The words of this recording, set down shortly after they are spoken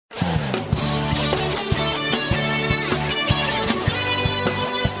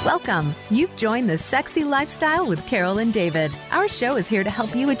Welcome. You've joined the Sexy Lifestyle with Carol and David. Our show is here to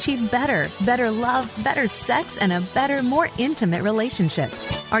help you achieve better love, better sex, and a better, more intimate relationship.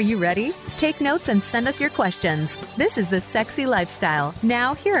 Are you ready? Take notes and send us your questions. This is the Sexy Lifestyle.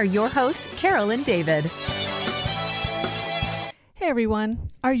 Now, here are your hosts, Carol and David. Hey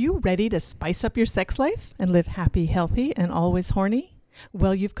everyone, are you ready to spice up your sex life and live happy, healthy, and always horny?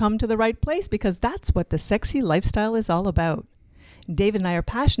 Well, you've come to the right place because that's what the Sexy Lifestyle is all about. David and I are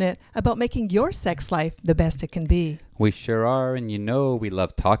passionate about making your sex life the best it can be. We sure are, and we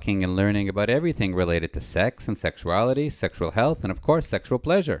love talking and learning about everything related to sex and sexuality, sexual health, and of course, sexual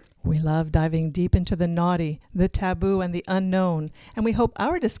pleasure. We love diving deep into the naughty, the taboo, and the unknown, and we hope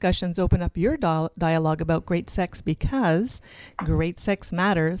our discussions open up your dialogue about great sex because great sex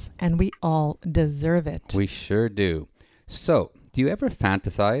matters, and we all deserve it. We sure do. So, do you ever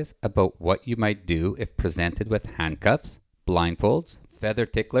fantasize about what you might do if presented with handcuffs, blindfolds, feather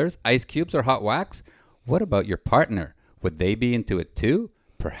ticklers, ice cubes, or hot wax? What about your partner? Would they be into it too?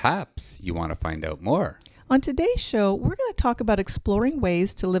 Perhaps you want to find out more. On today's show, we're going to talk about exploring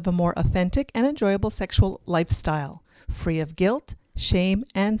ways to live a more authentic and enjoyable sexual lifestyle, free of guilt, shame,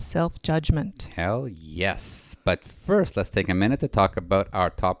 and self-judgment. Hell yes. But first, let's take a minute to talk about our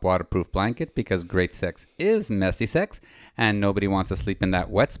top waterproof blanket because great sex is messy sex and nobody wants to sleep in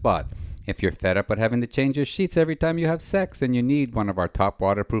that wet spot. If you're fed up with having to change your sheets every time you have sex, then you need one of our top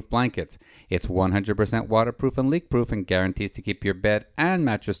waterproof blankets. It's 100% waterproof and leak-proof and guarantees to keep your bed and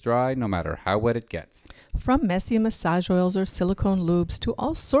mattress dry no matter how wet it gets. From messy massage oils or silicone lubes to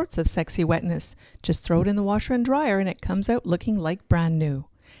all sorts of sexy wetness, just throw it in the washer and dryer and it comes out looking like brand new.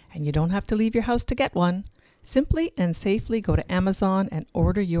 And you don't have to leave your house to get one. Simply and safely go to Amazon and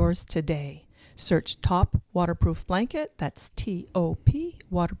order yours today. Search Top Waterproof Blanket. That's T-O-P,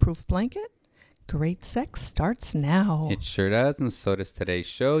 Waterproof Blanket. Great sex starts now. It sure does, and so does today's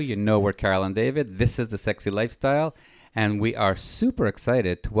show. You know we're Carol and David. This is the Sexy Lifestyle, and we are super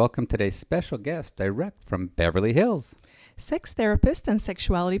excited to welcome today's special guest direct from Beverly Hills. Sex therapist and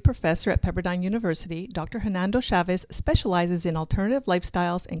sexuality professor at Pepperdine University, Dr. Hernando Chaves specializes in alternative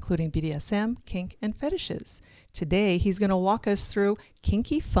lifestyles, including BDSM, kink, and fetishes. Today, he's going to walk us through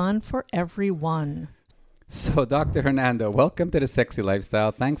Kinky Fun For Everyone. So, Dr. Hernando, welcome to the Sexy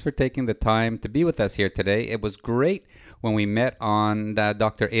Lifestyle. Thanks for taking the time to be with us here today. It was great when we met on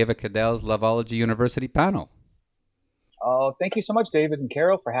Dr. Ava Cadell's Loveology University panel. Oh, thank you so much, David and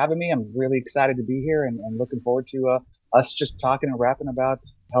Carol, for having me. I'm really excited to be here and looking forward to us just talking and rapping about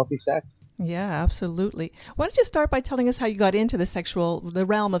healthy sex. Yeah, absolutely. Why don't you start by telling us how you got into the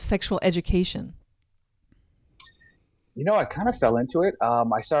realm of sexual education? You know, I kind of fell into it.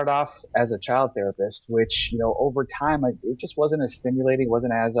 I started off as a child therapist, which, over time, it just wasn't as stimulating,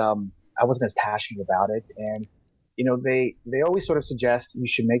 I wasn't as passionate about it. And, they always sort of suggest you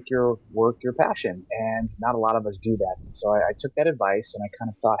should make your work your passion. And not a lot of us do that. So I took that advice and I kind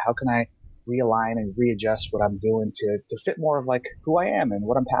of thought, how can I realign and readjust what I'm doing to fit more of like who I am and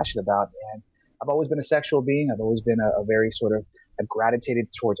what I'm passionate about. And I've always been a sexual being. I've always been a very sort of gravitated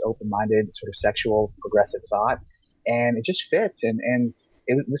towards open-minded sort of sexual progressive thought. And it just fit.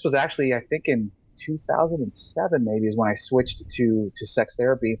 This was actually, I think in 2007 maybe is when I switched to sex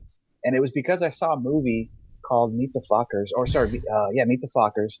therapy. And it was because I saw a movie called Meet the Fockers. Meet the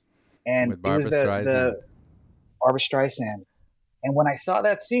Fockers. And with Barbra Streisand. The Barbra Streisand. And when I saw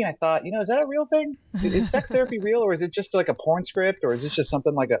that scene, I thought, is that a real thing? Is sex therapy real, or is it just like a porn script, or is it just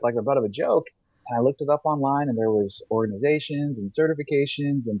something like a butt of a joke? And I looked it up online, and there was organizations and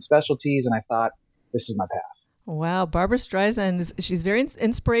certifications and specialties, and I thought, this is my path. Wow, Barbra Streisand, she's very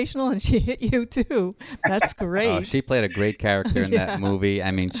inspirational, and she hit you too. That's great. Oh, she played a great character in that movie. I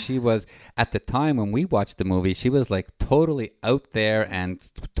mean, she was, at the time when we watched the movie, she was like totally out there and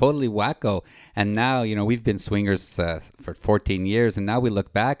totally wacko. And now, we've been swingers for 14 years, and now we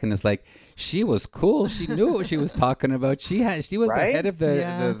look back and it's like, she was cool. She knew what she was talking about. She was right? ahead of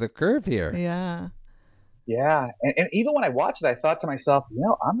the curve here. Yeah. Yeah. And even when I watched it, I thought to myself,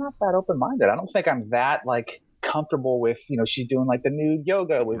 I'm not that open-minded. I don't think I'm that comfortable with, she's doing like the nude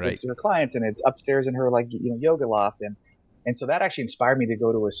yoga with her clients, and it's upstairs in her yoga loft. And so that actually inspired me to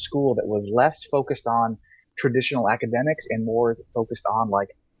go to a school that was less focused on traditional academics and more focused on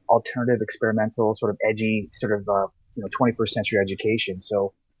alternative, experimental, sort of edgy, sort of, 21st century education.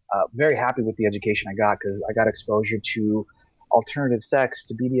 So, very happy with the education I got because I got exposure to alternative sex,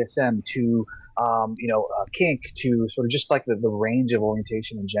 to BDSM, to kink, to sort of just like the range of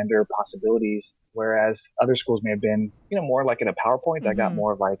orientation and gender possibilities, whereas other schools may have been, more like in a PowerPoint. I got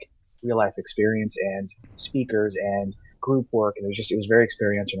more of real life experience and speakers and group work, and it was very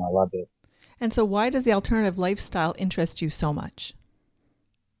experiential, and I loved it. And so why does the alternative lifestyle interest you so much?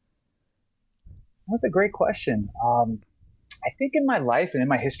 That's a great question. I think in my life and in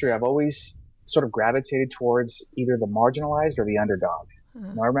my history, I've always sort of gravitated towards either the marginalized or the underdog.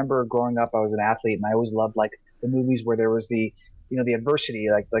 I remember growing up, I was an athlete, and I always loved like the movies where there was the adversity,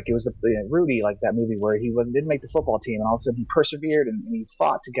 like it was Rudy, like that movie where didn't make the football team, and all of a sudden he persevered and he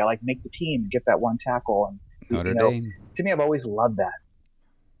fought to make the team and get that one tackle. And Notre Dame. to me, I've always loved that.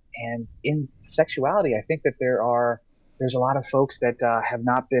 And in sexuality, I think that there's a lot of folks that have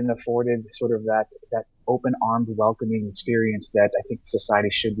not been afforded sort of that open-armed, welcoming experience that I think society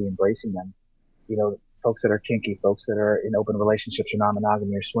should be embracing them. Folks that are kinky, folks that are in open relationships or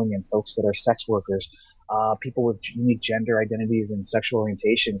non-monogamy or swinging, folks that are sex workers, people with unique gender identities and sexual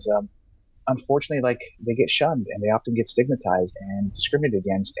orientations. Unfortunately, like they get shunned and they often get stigmatized and discriminated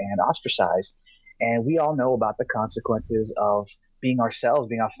against and ostracized. And we all know about the consequences of being ourselves,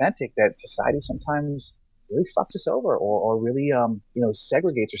 being authentic, that society sometimes really fucks us over or really,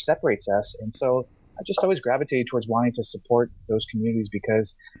 segregates or separates us. And so I just always gravitated towards wanting to support those communities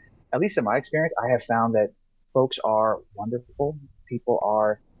because, at least in my experience, I have found that folks are wonderful. People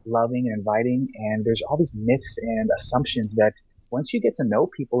are loving and inviting. And there's all these myths and assumptions that once you get to know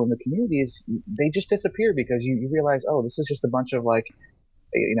people in the communities, they just disappear because you realize, oh, this is just a bunch of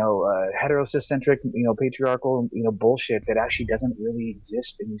heterocentric, patriarchal, bullshit that actually doesn't really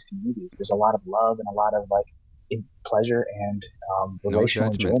exist in these communities. There's a lot of love and a lot of pleasure and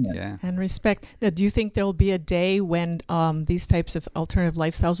relational enjoyment. Yeah. And respect. Now, do you think there'll be a day when these types of alternative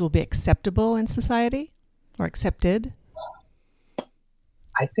lifestyles will be acceptable in society or accepted?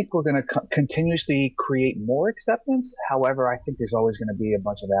 I think we're going to continuously create more acceptance. However, I think there's always going to be a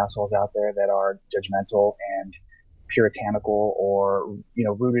bunch of assholes out there that are judgmental and puritanical or,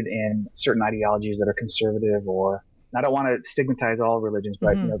 rooted in certain ideologies that are conservative or, and I don't want to stigmatize all religions,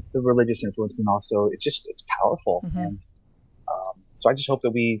 but, the religious influence can also, it's powerful. Mm-hmm. And, so I just hope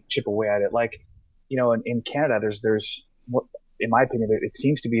that we chip away at it. Like, in Canada, there's more, in my opinion, it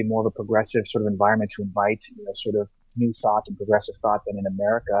seems to be more of a progressive sort of environment to invite, sort of new thought and progressive thought than in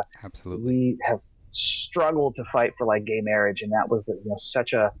America. Absolutely. We have struggled to fight for gay marriage. And that was,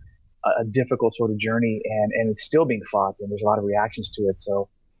 such a difficult sort of journey, and it's still being fought, and there's a lot of reactions to it. So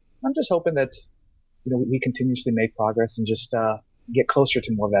I'm just hoping that, we continuously make progress and just get closer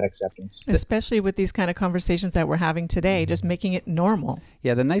to more of that acceptance. Especially with these kind of conversations that we're having today, just making it normal.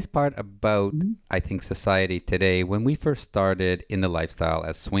 Yeah, the nice part about, I think, society today, when we first started in the lifestyle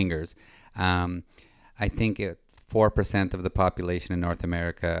as swingers, I think 4% of the population in North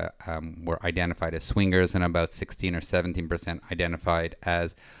America were identified as swingers, and about 16 or 17% identified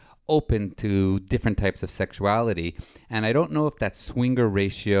as open to different types of sexuality. And I don't know if that swinger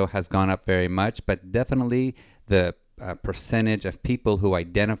ratio has gone up very much, but definitely the percentage of people who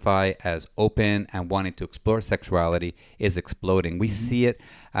identify as open and wanting to explore sexuality is exploding. We see it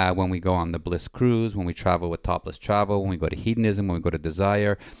when we go on the Bliss Cruise, when we travel with Topless Travel, when we go to Hedonism, when we go to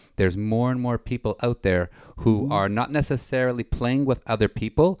Desire. There's more and more people out there who are not necessarily playing with other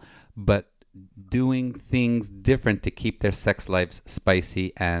people, but doing things different to keep their sex lives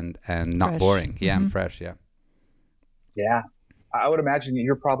spicy and not fresh. Boring. Yeah, and fresh, yeah. Yeah. I would imagine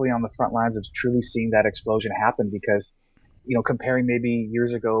you're probably on the front lines of truly seeing that explosion happen because, comparing maybe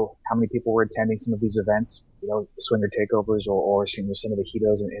years ago, how many people were attending some of these events, the swinger takeovers or seeing some of the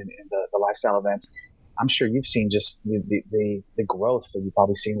hedos and the lifestyle events. I'm sure you've seen just the growth that you've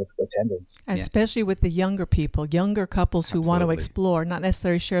probably seen with attendance. And especially with the younger people, younger couples who want to explore, not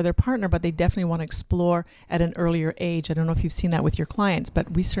necessarily share their partner, but they definitely want to explore at an earlier age. I don't know if you've seen that with your clients,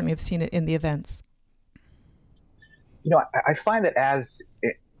 but we certainly have seen it in the events. I find that as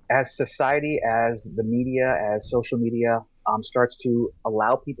society, as the media, as social media starts to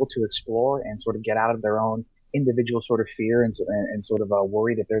allow people to explore and sort of get out of their own individual sort of fear and sort of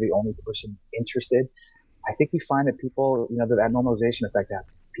worry that they're the only person interested, I think we find that people, that normalization effect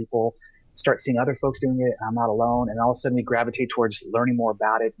happens. People start seeing other folks doing it, and I'm not alone, and all of a sudden we gravitate towards learning more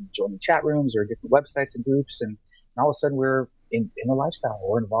about it and joining chat rooms or different websites and groups, and all of a sudden we're in the lifestyle,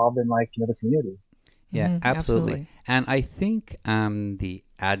 we're involved in the community. Yeah, absolutely. And I think the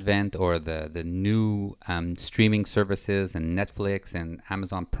advent or the new streaming services and Netflix and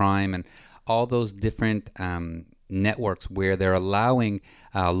Amazon Prime and all those different networks where they're allowing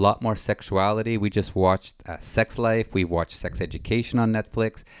a lot more sexuality. We just watched Sex Life. We watched Sex Education on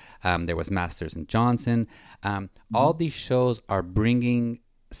Netflix. There was Masters and Johnson. All these shows are bringing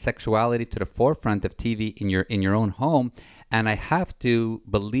sexuality to the forefront of TV in your own home. And I have to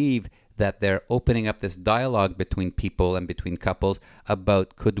believe that they're opening up this dialogue between people and between couples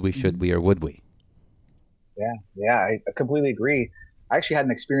about could we, should we, or would we? Yeah, I completely agree. I actually had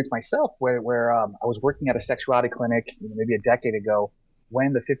an experience myself where I was working at a sexuality clinic maybe a decade ago,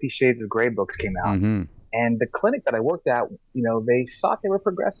 when the 50 Shades of Grey books came out. Mm-hmm. And the clinic that I worked at, they thought they were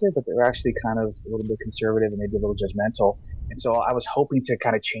progressive, but they were actually kind of a little bit conservative and maybe a little judgmental. And so I was hoping to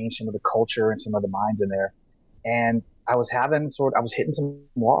kind of change some of the culture and some of the minds in there. And I was hitting some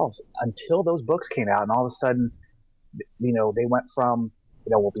walls until those books came out. And all of a sudden, they went from,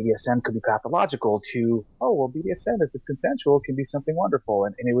 well, BDSM could be pathological to, oh, well, BDSM, if it's consensual, can be something wonderful.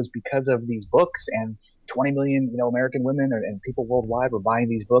 And it was because of these books, and 20 million, American women and people worldwide were buying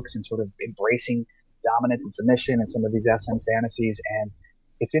these books and sort of embracing dominance and submission and some of these SM fantasies. And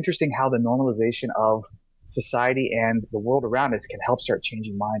it's interesting how the normalization of society and the world around us can help start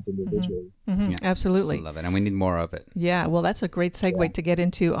changing minds individually. Mm-hmm. Mm-hmm. Yeah, Absolutely. I love it. And we need more of it. Yeah, well, that's a great segue to get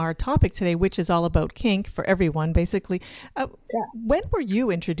into our topic today, which is all about kink for everyone, basically. When were you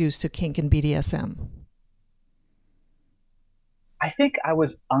introduced to kink and BDSM? I think I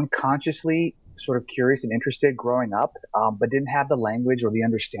was unconsciously sort of curious and interested growing up, but didn't have the language or the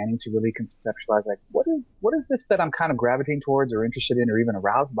understanding to really conceptualize, like, what is this that I'm kind of gravitating towards or interested in or even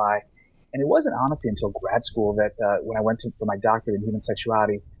aroused by? And it wasn't honestly until grad school that when I went for my doctorate in human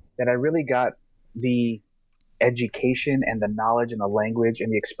sexuality that I really got the education and the knowledge and the language and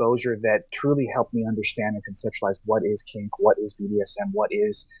the exposure that truly helped me understand and conceptualize what is kink, what is BDSM, what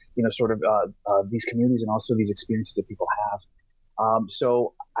is, these communities and also these experiences that people have.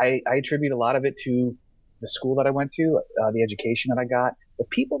 So I attribute a lot of it to the school that I went to, the education that I got, the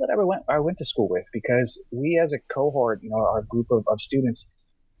people that I went to school with, because we as a cohort, our group of students,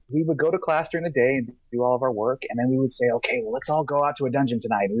 we would go to class during the day and do all of our work. And then we would say, okay, well, let's all go out to a dungeon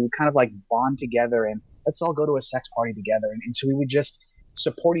tonight. And we would kind of like bond together and let's all go to a sex party together. And so we would just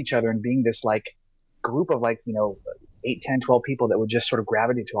support each other and being this like group of 8, 10, 12 people that would just sort of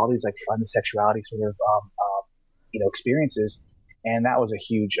gravitate to all these like fun sexuality sort of, experiences. And that was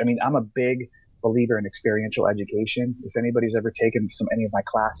I'm a big believer in experiential education. If anybody's ever taken any of my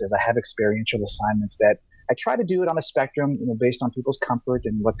classes, I have experiential assignments that I try to do it on a spectrum, based on people's comfort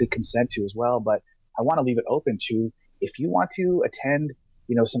and what they consent to as well. But I want to leave it open to, if you want to attend,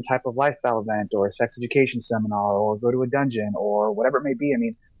 some type of lifestyle event or a sex education seminar or go to a dungeon or whatever it may be.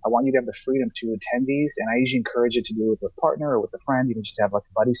 I want you to have the freedom to attend these. And I usually encourage you to do it with a partner or with a friend, just to have like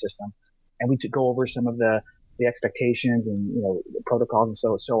a buddy system. And we go over some of the expectations and, the protocols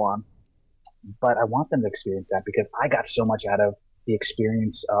and so on. But I want them to experience that because I got so much out of the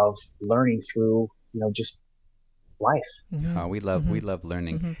experience of learning through, just life. Mm-hmm. We love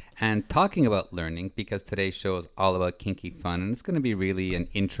learning. Mm-hmm. And talking about learning, because today's show is all about kinky fun, and it's going to be really an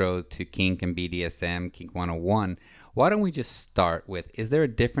intro to kink and BDSM, Kink 101. Why don't we just start with, is there a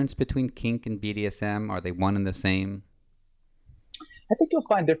difference between kink and BDSM? Are they one and the same? I think you'll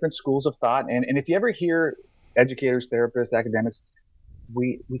find different schools of thought. And if you ever hear educators, therapists, academics,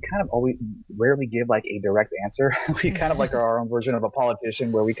 we kind of always rarely give like a direct answer. We kind of like are our own version of a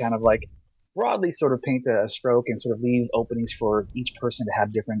politician, where we kind of like broadly sort of paint a stroke and sort of leave openings for each person to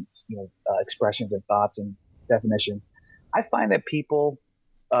have different, expressions and thoughts and definitions. I find that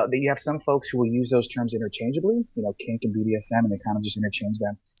that you have some folks who will use those terms interchangeably, kink and BDSM, and they kind of just interchange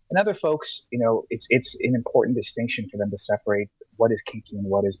them. And other folks, it's an important distinction for them to separate what is kinky and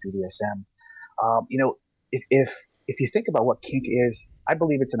what is BDSM. If you think about what kink is, I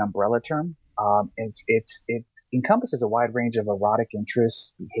believe it's an umbrella term. It encompasses a wide range of erotic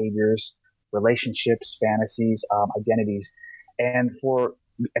interests, behaviors, relationships, fantasies, identities. And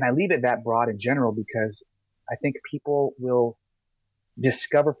I leave it that broad in general because I think people will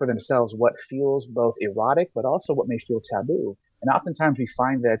discover for themselves what feels both erotic, but also what may feel taboo. And oftentimes we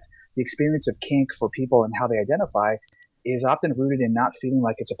find that the experience of kink for people and how they identify is often rooted in not feeling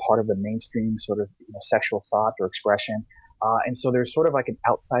like it's a part of the mainstream sort of sexual thought or expression. And so there's sort of like an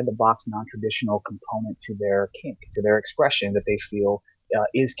outside the box, non-traditional component to their kink, to their expression that they feel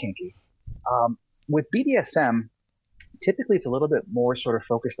is kinky. With BDSM, typically it's a little bit more sort of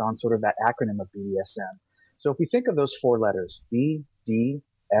focused on sort of that acronym of BDSM. So if we think of those 4 letters, BDSM,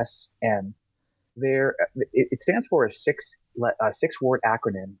 it stands for a 6-word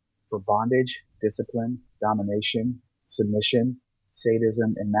acronym for bondage, discipline, domination, submission,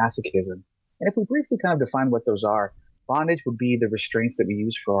 sadism, and masochism. And if we briefly kind of define what those are, bondage would be the restraints that we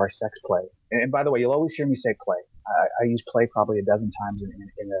use for our sex play. And by the way, you'll always hear me say play. I use play probably a dozen times in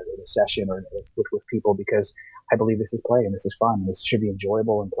a session or with people, because I believe this is play and this is fun. And this should be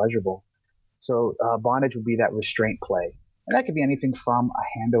enjoyable and pleasurable. So bondage would be that restraint play. And that could be anything from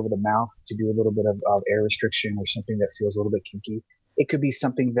a hand over the mouth to do a little bit of air restriction or something that feels a little bit kinky. It could be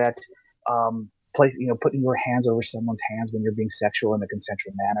something that putting your hands over someone's hands when you're being sexual in a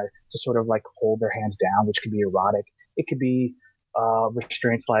consensual manner to sort of like hold their hands down, which could be erotic. It could be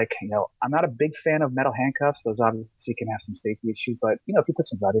restraints like, I'm not a big fan of metal handcuffs. Those obviously can have some safety issues, but if you put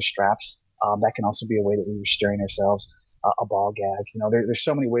some leather straps, that can also be a way that we restrain ourselves. A ball gag, there's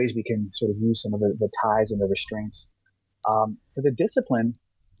so many ways we can sort of use some of the ties and the restraints. For the discipline,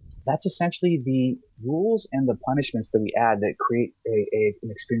 that's essentially the rules and the punishments that we add that create an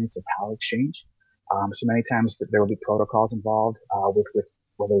experience of power exchange. So many times there will be protocols involved with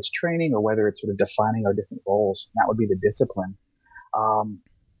whether it's training or whether it's sort of defining our different roles. That would be the discipline.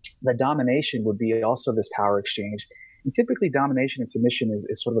 The domination would be also this power exchange. And typically domination and submission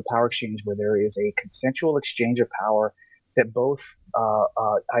is sort of a power exchange where there is a consensual exchange of power that both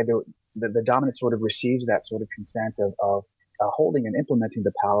either the dominant sort of receives that sort of consent of holding and implementing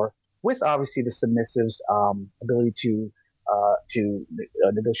the power, with obviously the submissive's ability to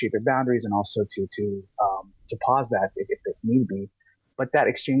negotiate their boundaries and also to pause that if need be. But that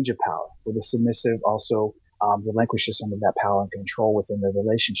exchange of power, where the submissive also relinquishes some of that power and control within the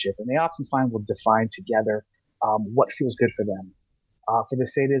relationship, and they often will define together what feels good for them. For the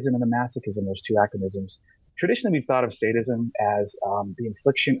sadism and the masochism, there's two acronyms. Traditionally, we've thought of sadism as the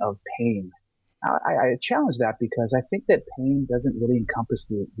infliction of pain. I challenge that because I think that pain doesn't really encompass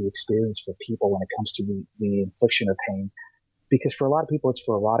the experience for people when it comes to the infliction of pain. Because for a lot of people, it's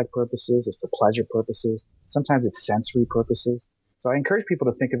for erotic purposes, it's for pleasure purposes, sometimes it's sensory purposes. So I encourage people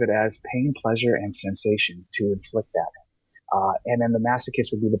to think of it as pain, pleasure, and sensation to inflict that. And then the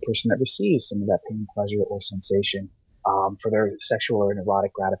masochist would be the person that receives some of that pain, pleasure, or sensation for their sexual or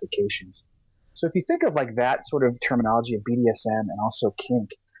erotic gratifications. So if you think of like that sort of terminology of BDSM and also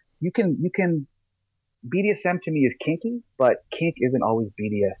kink, you can BDSM to me is kinky, but kink isn't always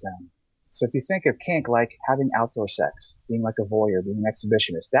BDSM. So if you think of kink like having outdoor sex, being like a voyeur, being an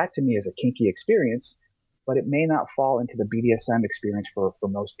exhibitionist, that to me is a kinky experience, but it may not fall into the BDSM experience for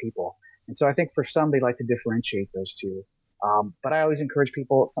most people. And so I think for some, they like to differentiate those two. But I always encourage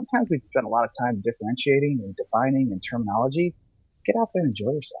people, sometimes we spend a lot of time differentiating and defining and terminology. Get out there and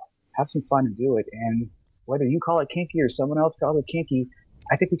enjoy yourself. Have some fun and do it. And whether you call it kinky or someone else calls it kinky,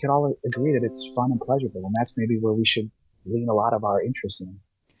 I think we can all agree that it's fun and pleasurable. And that's maybe where we should lean a lot of our interest in.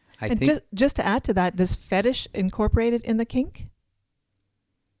 Just to add to that, does fetish incorporate it in the kink?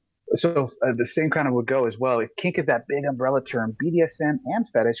 So the same kind of would go as well. If kink is that big umbrella term, BDSM and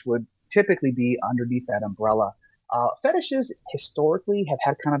fetish would typically be underneath that umbrella. Fetishes historically have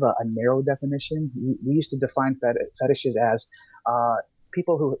had kind of a narrow definition. We used to define fetishes as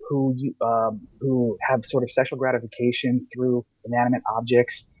people who have sort of sexual gratification through inanimate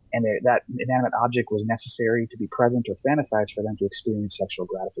objects, and that inanimate object was necessary to be present or fantasized for them to experience sexual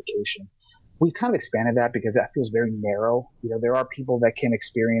gratification. We've kind of expanded that because that feels very narrow. There are people that can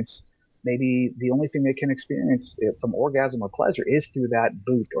experience, maybe the only thing they can experience from orgasm or pleasure is through that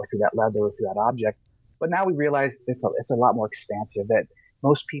boot or through that leather or through that object. But now we realize it's a lot more expansive, that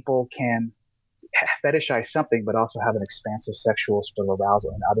most people can fetishize something, but also have an expansive sexual sort of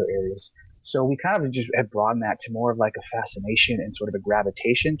arousal in other areas. So we kind of just have broadened that to more of like a fascination and sort of a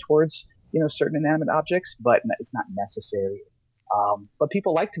gravitation towards, certain inanimate objects, but it's not necessary. But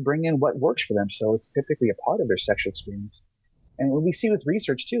people like to bring in what works for them. So it's typically a part of their sexual experience. And what we see with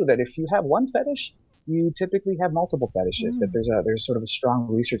research too, that if you have one fetish, you typically have multiple fetishes, that there's sort of a strong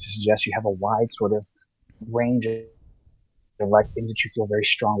research to suggest you have a wide sort of range of like things that you feel very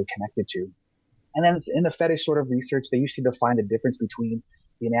strongly connected to. And then in the fetish sort of research, they used to define the difference between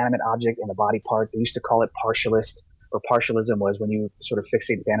the inanimate object and the body part. They used to call it partialist, or partialism was when you sort of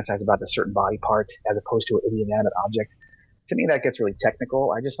fixate and fantasize about a certain body part as opposed to the inanimate object. To me, that gets really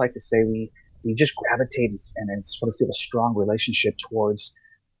technical. I just like to say we just gravitate and sort of feel a strong relationship towards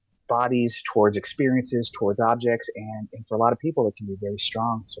bodies, towards experiences, towards objects. And for a lot of people, it can be very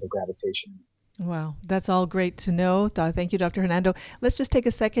strong sort of gravitation. Wow, that's all great to know. Thank you, Dr. Hernando. Let's just take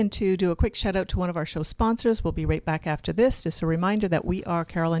a second to do a quick shout out to one of our show sponsors. We'll be right back after this. Just a reminder that we are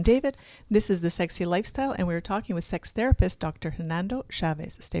Carol and David. This is The Sexy Lifestyle, and we're talking with sex therapist Dr. Hernando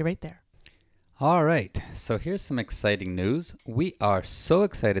Chaves. Stay right there. All right, so here's some exciting news. We are so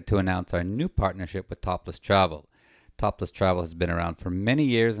excited to announce our new partnership with Topless Travel. Topless Travel has been around for many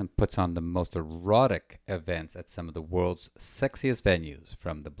years and puts on the most erotic events at some of the world's sexiest venues.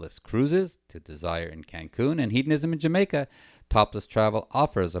 From the Bliss Cruises to Desire in Cancun and Hedonism in Jamaica, Topless Travel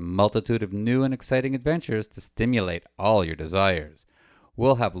offers a multitude of new and exciting adventures to stimulate all your desires.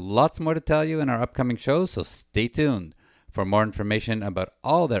 We'll have lots more to tell you in our upcoming shows, so stay tuned. For more information about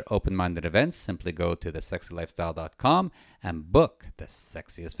all their open-minded events, simply go to thesexylifestyle.com and book the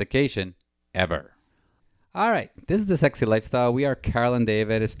sexiest vacation ever. All right, this is The Sexy Lifestyle. We are Carol and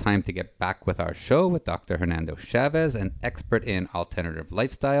David. It's time to get back with our show with Dr. Hernando Chaves, an expert in alternative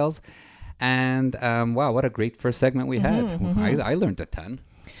lifestyles. And wow, what a great first segment we had. I learned a ton.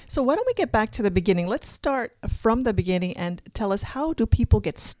 So why don't we get back to the beginning? Let's start from the beginning and tell us, how do people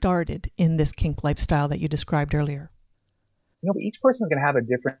get started in this kink lifestyle that you described earlier? Each person is going to have a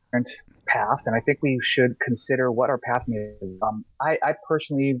different path, and I think we should consider what our path is. I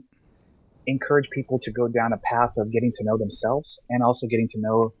personally encourage people to go down a path of getting to know themselves and also getting to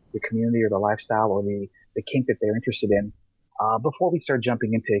know the community or the lifestyle or the kink that they're interested in before we start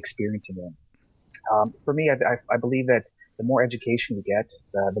jumping into experiencing it. For me, I believe that the more education we get,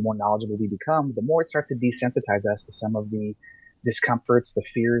 the more knowledgeable we become, the more it starts to desensitize us to some of the discomforts, the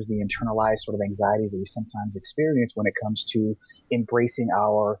fears, the internalized sort of anxieties that we sometimes experience when it comes to embracing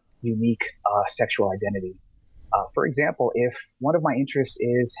our unique sexual identity. For example, if one of my interests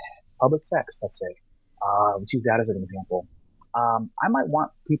is public sex, let's say, let's use that as an example. I might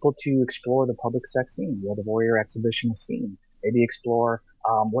want people to explore the public sex scene, the voyeur exhibitionist scene. Maybe explore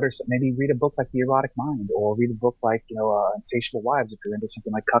maybe read a book like The Erotic Mind, or read a book like Insatiable Wives if you're into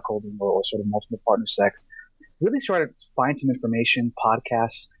something like cuckolding or sort of multiple partner sex. Really sort of find some information,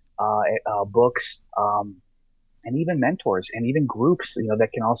 podcasts, books, and even mentors and even groups, that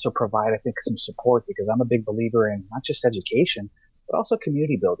can also provide, I think, some support, because I'm a big believer in not just education, but also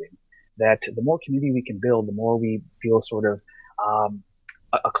community building. That the more community we can build, the more we feel sort of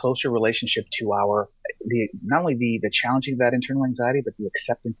a closer relationship to not only the challenging of that internal anxiety, but the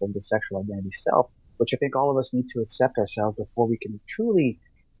acceptance of the sexual identity self, which I think all of us need to accept ourselves before we can truly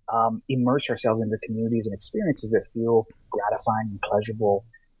immerse ourselves into communities and experiences that feel gratifying and pleasurable.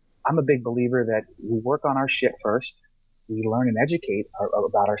 I'm a big believer that we work on our shit first, we learn and educate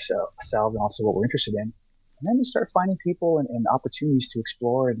about ourselves and also what we're interested in, and then we start finding people and opportunities to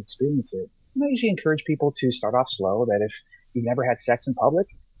explore and experience it. I usually encourage people to start off slow, that if you've never had sex in public,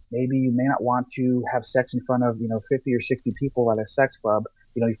 maybe you may not want to have sex in front of 50 or 60 people at a sex club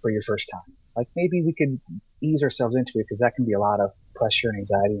for your first time. Like, maybe we could ease ourselves into it, because that can be a lot of pressure and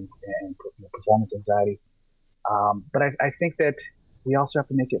anxiety and performance anxiety. But I think that we also have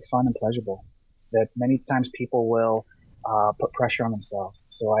to make it fun and pleasurable. That many times people will put pressure on themselves.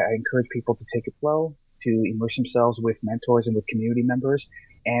 So I encourage people to take it slow, to immerse themselves with mentors and with community members,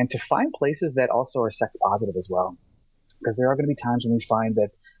 and to find places that also are sex positive as well. Because there are going to be times when we find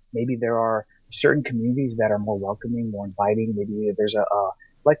that maybe there are certain communities that are more welcoming, more inviting. Maybe there's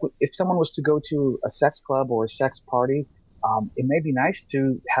like if someone was to go to a sex club or a sex party, it may be nice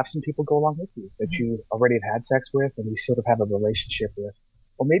to have some people go along with you that you already have had sex with and you sort of have a relationship with.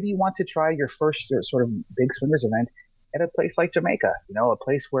 Or maybe you want to try your first sort of big swingers event at a place like Jamaica, a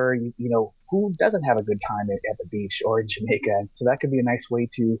place where, who doesn't have a good time at the beach or in Jamaica? And so that could be a nice way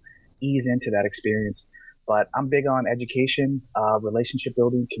to ease into that experience. But I'm big on education, relationship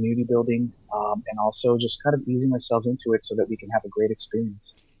building, community building, and also just kind of easing ourselves into it so that we can have a great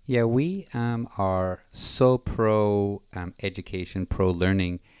experience. Yeah, we are so pro education, pro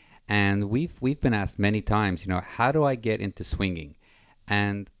learning, and we've been asked many times, how do I get into swinging?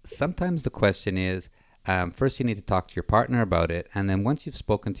 And sometimes the question is, first you need to talk to your partner about it, and then once you've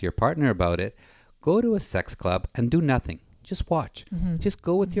spoken to your partner about it, go to a sex club and do nothing. Just watch. Just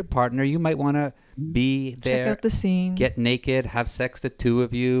go with your partner. You might want to be there. Check out the scene. Get naked. Have sex, the two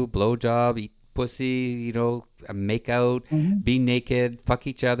of you. Blowjob. Eat pussy. Make out. Be naked. Fuck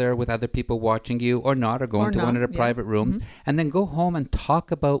each other with other people watching you, or not, or go into one of the private rooms, and then go home and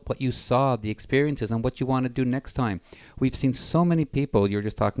talk about what you saw, the experiences, and what you want to do next time. We've seen so many people. You're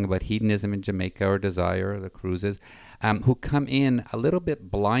just talking about hedonism in Jamaica or Desire, or the cruises, who come in a little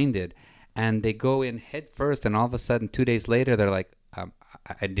bit blinded. And they go in head first, and all of a sudden, 2 days later, they're like,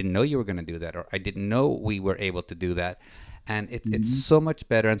 I didn't know you were going to do that, or I didn't know we were able to do that. And it's so much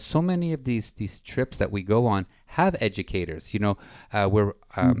better. And so many of these trips that we go on have educators.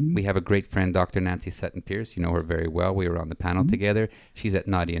 We have a great friend, Dr. Nancy Sutton-Pierce. You know her very well. We were on the panel together. She's at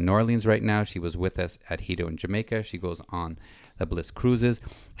Nadia in New Orleans right now. She was with us at Hedo in Jamaica. She goes on the Bliss Cruises,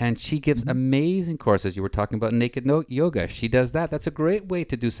 and she gives amazing courses. You were talking about naked yoga. She does that. That's a great way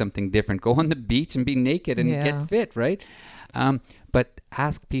to do something different. Go on the beach and be naked and get fit, right? But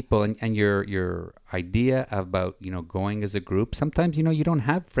ask people, and your idea about, going as a group. Sometimes, you don't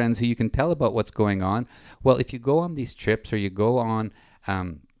have friends who you can tell about what's going on. Well, if you go on these trips, or you go on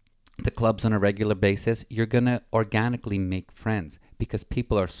the clubs on a regular basis, you're going to organically make friends, because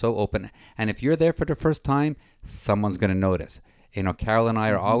people are so open. And if you're there for the first time, someone's going to notice. Carol and I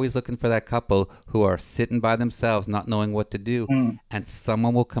are always looking for that couple who are sitting by themselves, not knowing what to do. And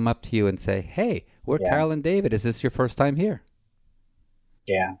someone will come up to you and say, hey, we're Carol and David. Is this your first time here?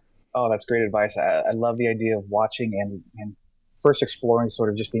 Yeah. Oh, that's great advice. I love the idea of watching and first exploring sort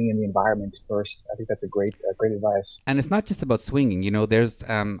of just being in the environment first. I think that's a great advice. And it's not just about swinging. There's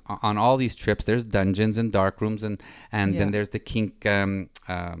on all these trips, there's dungeons and dark rooms, and then there's the kink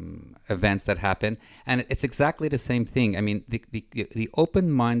events that happen, and it's exactly the same thing. I mean, the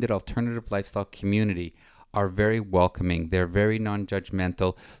open-minded alternative lifestyle community are very welcoming. They're very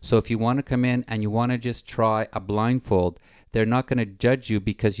non-judgmental. So if you want to come in and you want to just try a blindfold, they're not going to judge you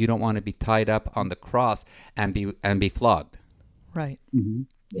because you don't want to be tied up on the cross and be flogged. Right. Mm-hmm.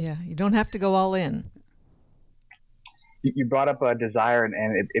 Yeah, you don't have to go all in. You brought up a Desire,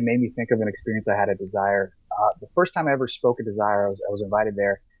 and it made me think of an experience I had at Desire. The first time I ever spoke at Desire, I was invited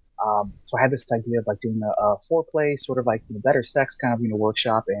there. So I had this idea of like doing a foreplay, sort of like better sex kind of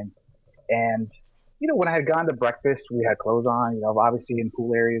workshop, and when I had gone to breakfast, we had clothes on. Obviously in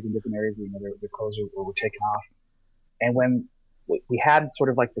pool areas and different areas, the clothes were taken off. And when we had sort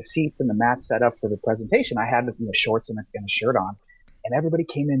of like the seats and the mats set up for the presentation, I had shorts and a shirt on, and everybody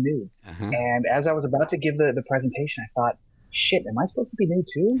came in nude. Uh-huh. And as I was about to give the presentation, I thought, shit, am I supposed to be nude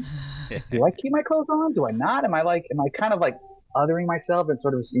too? Do I keep my clothes on? Do I not? Am I kind of like othering myself and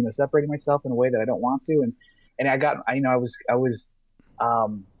sort of separating myself in a way that I don't want to? And I was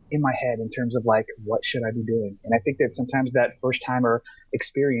in my head in terms of like, what should I be doing? And I think that sometimes that first timer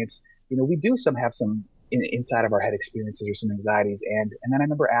experience, we do have some inside of our head experiences or some anxieties. And then I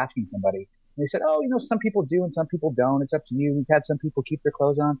remember asking somebody, and they said, oh, some people do and some people don't. It's up to you. We've had some people keep their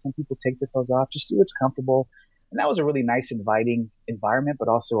clothes on. Some people take their clothes off. Just do what's comfortable. And that was a really nice, inviting environment, but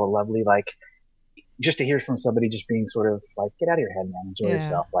also a lovely, like, just to hear from somebody just being sort of like, get out of your head, man. Enjoy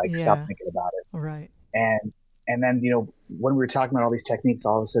yourself. Like, stop thinking about it. Right. And then, when we were talking about all these techniques,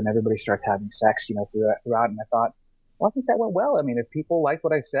 all of a sudden everybody starts having sex, throughout. And I thought, well, I think that went well. I mean, if people liked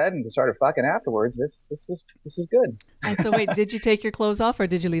what I said and started fucking afterwards, this is good. And so wait, did you take your clothes off or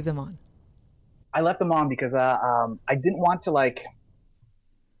did you leave them on? I left them on because I didn't want to I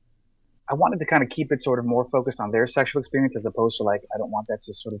wanted to kind of keep it sort of more focused on their sexual experience as opposed to I don't want that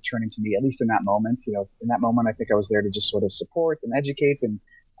to sort of turn into me, at least in that moment. In that moment, I think I was there to just sort of support and educate and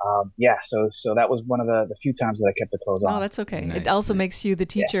so that was one of the few times that I kept the clothes on. Oh, that's okay. Nice. It also makes you the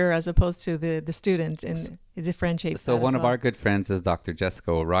teacher as opposed to the student, and it differentiates. So one of our good friends is Dr.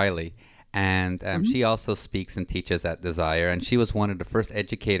 Jessica O'Reilly, and she also speaks and teaches at Desire, and she was one of the first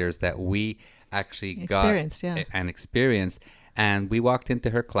educators that we actually experienced. And we walked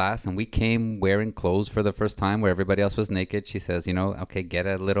into her class and we came wearing clothes for the first time where everybody else was naked. She says, okay, get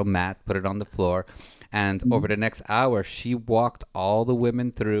a little mat, put it on the floor. And over the next hour, she walked all the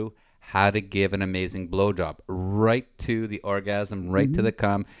women through how to give an amazing blowjob, right to the orgasm, right to the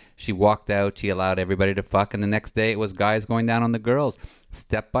cum. She walked out. She allowed everybody to fuck. And the next day, it was guys going down on the girls,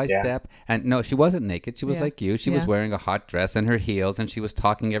 step by step. And no, she wasn't naked. She was like you. She was wearing a hot dress and her heels, and she was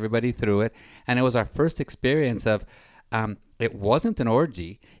talking everybody through it. And it was our first experience of... it wasn't an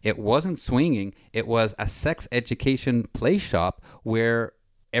orgy. It wasn't swinging. It was a sex education play shop where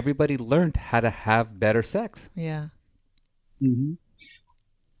everybody learned how to have better sex. Yeah. Mm-hmm.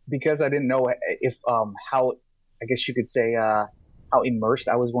 Because I didn't know if how, I guess you could say, how immersed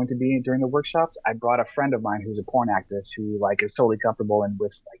I was going to be during the workshops. I brought a friend of mine who's a porn actress who is totally comfortable and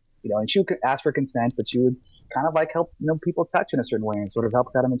with and she would ask for consent, but she would kind of help people touch in a certain way and sort of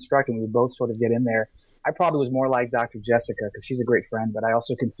help them instruct, and we would both sort of get in there. I probably was more like Dr. Jessica because she's a great friend, but I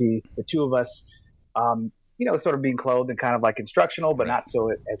also can see the two of us, sort of being clothed and kind of instructional, but not so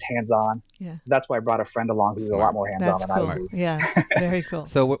as hands-on. Yeah. That's why I brought a friend along who's a lot more hands-on than I would be. Yeah, very cool.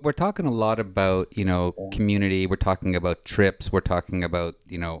 So we're talking a lot about, community. We're talking about trips. We're talking about,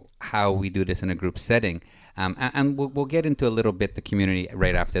 how we do this in a group setting. And we'll get into a little bit the community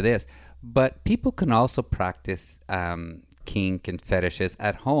right after this. But people can also practice kink and fetishes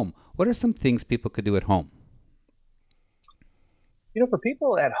at home. What are some things people could do at home? For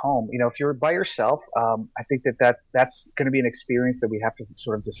people at home, if you're by yourself, I think that's going to be an experience that we have to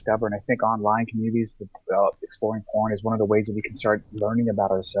sort of discover. And I think online communities, exploring porn is one of the ways that we can start learning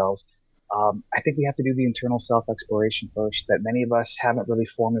about ourselves. I think we have to do the internal self-exploration first, that many of us haven't really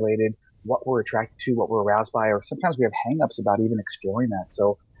formulated what we're attracted to, what we're aroused by, or sometimes we have hang-ups about even exploring that.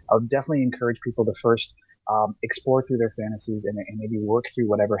 So I would definitely encourage people to first explore through their fantasies and maybe work through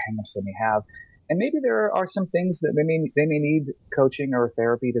whatever hang-ups they may have. And maybe there are some things that they may need coaching or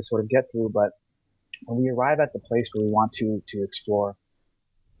therapy to sort of get through. But when we arrive at the place where we want to explore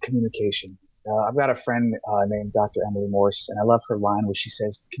communication, I've got a friend named Dr. Emily Morse, and I love her line where she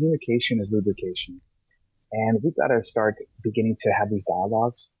says, "Communication is lubrication." And we've got to start beginning to have these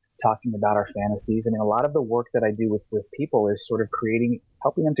dialogues, talking about our fantasies. I mean, a lot of the work that I do with people is sort of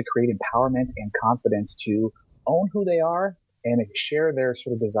helping them to create empowerment and confidence to own who they are and share their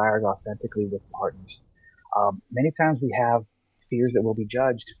sort of desires authentically with partners. Many times we have fears that we'll be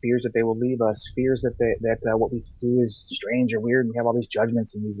judged, fears that they will leave us, fears that what we do is strange or weird, and we have all these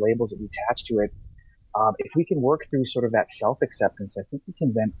judgments and these labels that we attach to it. If we can work through sort of that self-acceptance, I think we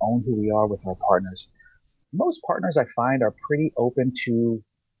can then own who we are with our partners. Most partners I find are pretty open to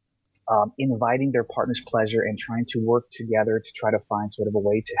inviting their partner's pleasure and trying to work together to try to find sort of a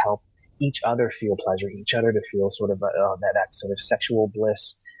way to help each other feel pleasure, each other to feel sort of that sort of sexual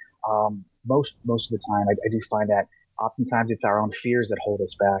bliss. Most of the time, I do find that oftentimes it's our own fears that hold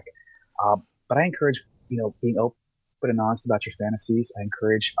us back. But I encourage, being open and honest about your fantasies. I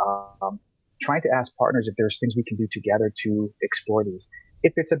encourage trying to ask partners if there's things we can do together to explore these.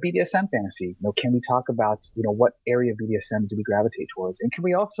 If it's a BDSM fantasy, can we talk about, what area of BDSM do we gravitate towards? And can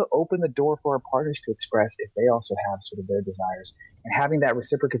we also open the door for our partners to express if they also have sort of their desires? And having that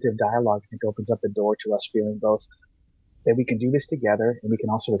reciprocative dialogue, I think, opens up the door to us feeling both that we can do this together and we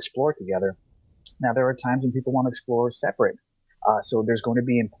can also explore together. Now, there are times when people want to explore separate. So there's going to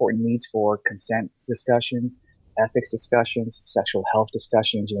be important needs for consent discussions, ethics discussions, sexual health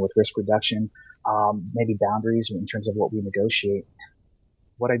discussions, with risk reduction, maybe boundaries in terms of what we negotiate.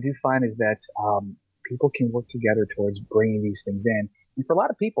 What I do find is that people can work together towards bringing these things in. And for a lot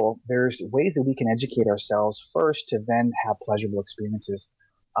of people, there's ways that we can educate ourselves first to then have pleasurable experiences.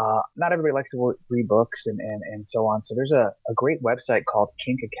 Not everybody likes to read books and so on. So there's a great website called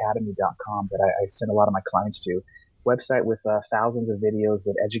kinkacademy.com that I send a lot of my clients to. Website with thousands of videos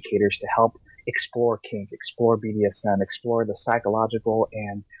with educators to help explore kink, explore BDSM, explore the psychological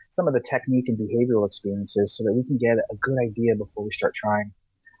and some of the technique and behavioral experiences so that we can get a good idea before we start trying.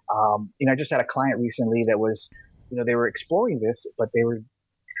 I just had a client recently that was, they were exploring this, but they were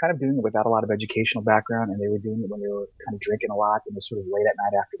kind of doing it without a lot of educational background, and they were doing it when they were kind of drinking a lot and was sort of late at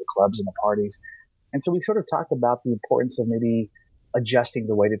night after the clubs and the parties. And so we sort of talked about the importance of maybe adjusting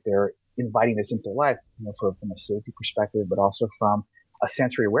the way that they're inviting this into their life, from a safety perspective, but also from a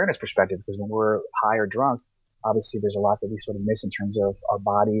sensory awareness perspective, because when we're high or drunk, obviously there's a lot that we sort of miss in terms of our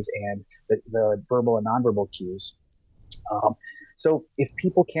bodies and the verbal and nonverbal cues. So if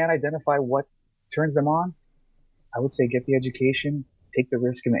people can't identify what turns them on, I would say get the education, take the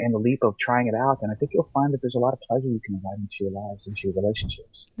risk and the leap of trying it out. And I think you'll find that there's a lot of pleasure you can invite into your lives, into your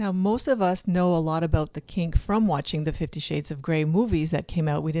relationships. Now, most of us know a lot about the kink from watching the 50 Shades of Grey movies that came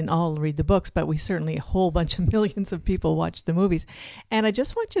out. We didn't all read the books, but we certainly, a whole bunch of millions of people watched the movies. And I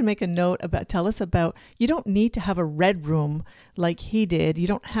just want you to make a note tell us about, you don't need to have a red room like he did. You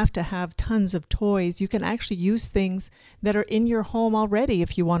don't have to have tons of toys. You can actually use things that are in your home already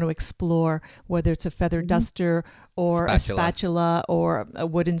if you want to explore, whether it's a feather duster or a spatula or a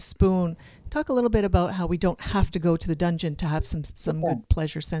wooden spoon. Talk a little bit about how we don't have to go to the dungeon to have some good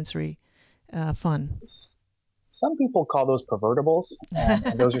pleasure sensory fun. Some people call those pervertibles,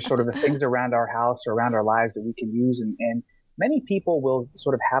 and those are sort of the things around our house or around our lives that we can use. And many people will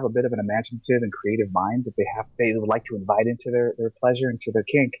sort of have a bit of an imaginative and creative mind that they would like to invite into their pleasure, into their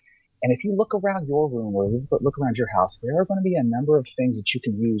kink. And if you look around your room or look around your house, there are going to be a number of things that you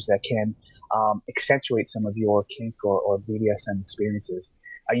can use that can accentuate some of your kink or BDSM experiences.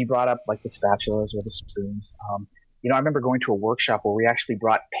 You brought up like the spatulas or the spoons. I remember going to a workshop where we actually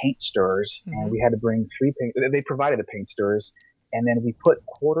brought paint stirrers, and we had to bring they provided the paint stirrers, and then we put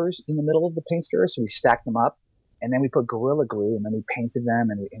quarters in the middle of the paint stirrers, so we stacked them up, and then we put Gorilla Glue, and then we painted them,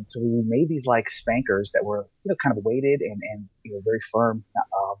 and so we made these like spankers that were, kind of weighted and very firm.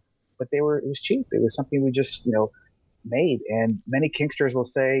 But it was cheap. It was something we just, made. And many kinksters will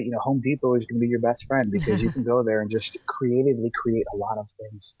say, Home Depot is going to be your best friend because you can go there and just creatively create a lot of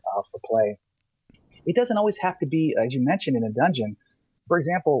things for play. It doesn't always have to be, as you mentioned, in a dungeon. For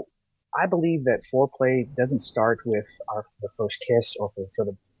example, I believe that foreplay doesn't start with the first kiss or for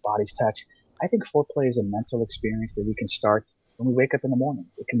the body's touch. I think foreplay is a mental experience that we can start when we wake up in the morning.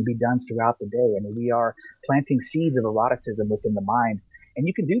 It can be done throughout the day. I mean, we are planting seeds of eroticism within the mind. And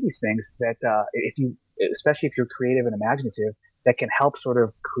you can do these things that, especially if you're creative and imaginative, that can help sort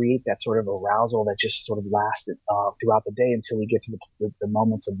of create that sort of arousal that just sort of lasts throughout the day until we get to the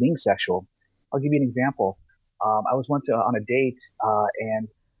moments of being sexual. I'll give you an example. I was once on a date, and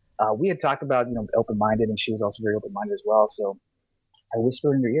we had talked about, open-minded, and she was also very open-minded as well. So I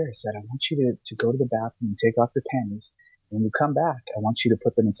whispered in her ear, I said, I want you to go to the bathroom and take off your panties. When you come back, I want you to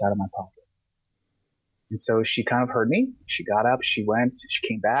put them inside of my pocket. And so she kind of heard me. She got up, she went, she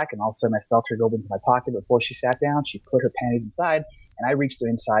came back, and all of a sudden I felt her go into my pocket. Before she sat down, she put her panties inside, and I reached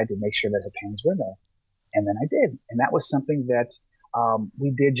inside to make sure that her panties were there. And then I did. And that was something that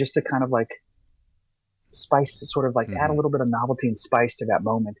we did just to kind of like spice, to sort of like add a little bit of novelty and spice to that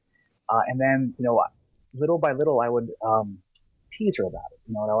moment. And then, little by little, I would tease her about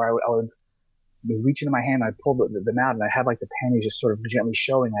it, or I would reach into my hand, I'd pull them out, and I had like the panties just sort of gently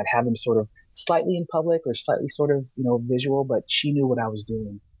showing. I'd have them sort of slightly in public or slightly sort of, visual, but she knew what I was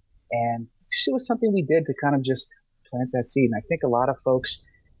doing. And it was something we did to kind of just plant that seed. And I think a lot of folks,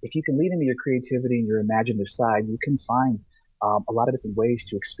 if you can lean into your creativity and your imaginative side, you can find a lot of different ways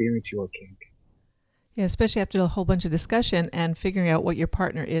to experience your kink. Yeah, especially after a whole bunch of discussion and figuring out what your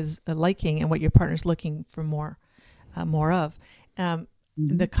partner is liking and what your partner's looking for more of.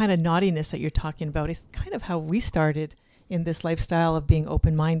 The kind of naughtiness that you're talking about is kind of how we started in this lifestyle of being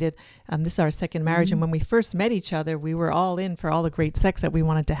open-minded. This is our second marriage, and when we first met each other, we were all in for all the great sex that we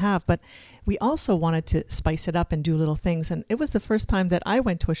wanted to have, but we also wanted to spice it up and do little things. And it was the first time that I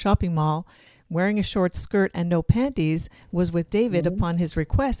went to a shopping mall wearing a short skirt and no panties, was with David upon his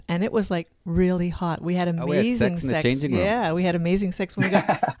request, and it was like really hot. We had amazing sex. In the changing room. Yeah, we had amazing sex when we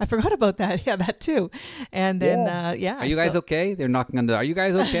got. I forgot about that. Yeah, that too. And then Are you guys okay? They're knocking on the. Are you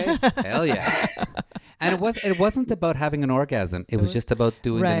guys okay? Hell yeah. And it wasn't about having an orgasm. It was just about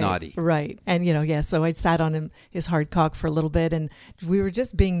doing the naughty. Right. And, so I sat on his hard cock for a little bit, and we were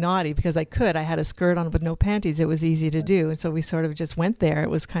just being naughty because I could. I had a skirt on with no panties. It was easy to do. And so we sort of just went there. It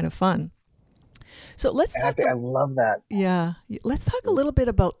was kind of fun. So let's talk. I love that. Yeah. Let's talk a little bit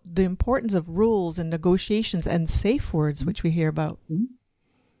about the importance of rules and negotiations and safe words, which we hear about.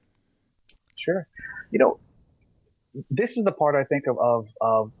 Sure. This is the part I think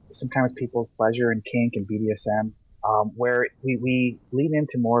of sometimes people's pleasure in kink and BDSM, where we lean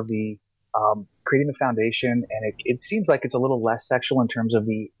into more of the creating the foundation, and it seems like it's a little less sexual in terms of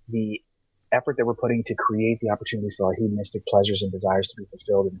the effort that we're putting to create the opportunity for our hedonistic pleasures and desires to be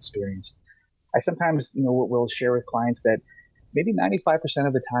fulfilled and experienced. I sometimes, will share with clients that maybe 95%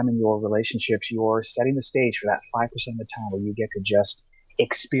 of the time in your relationships, you're setting the stage for that 5% of the time where you get to just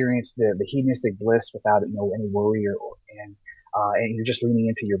experience the hedonistic bliss without, any worry and you're just leaning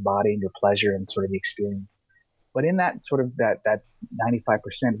into your body and your pleasure and sort of the experience. But in that sort of that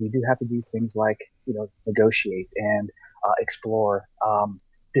 95%, we do have to do things like, negotiate and explore,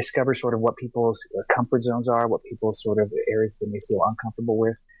 discover sort of what people's comfort zones are, what people's sort of areas they may feel uncomfortable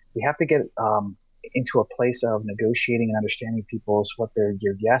with. We have to get into a place of negotiating and understanding what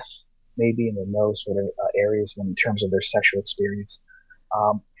your yes may be and their no sort of areas in terms of their sexual experience.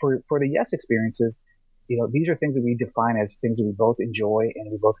 For the yes experiences, these are things that we define as things that we both enjoy and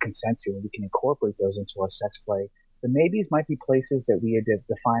we both consent to, and we can incorporate those into our sex play. The maybes might be places that we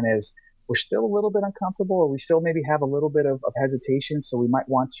define as we're still a little bit uncomfortable, or we still maybe have a little bit of hesitation, so we might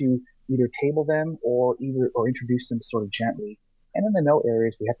want to either table them or introduce them sort of gently. And in the no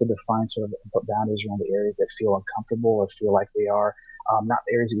areas, we have to define sort of put boundaries around the areas that feel uncomfortable or feel like they are not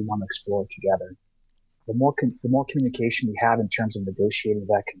the areas that we want to explore together. The more communication we have in terms of negotiating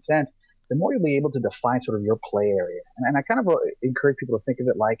that consent, the more you'll be able to define sort of your play area. And I kind of encourage people to think of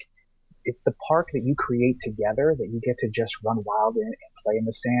it like it's the park that you create together that you get to just run wild in and play in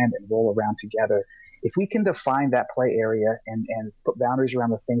the sand and roll around together. If we can define that play area and put boundaries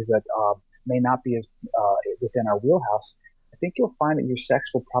around the things that may not be as within our wheelhouse, I think you'll find that your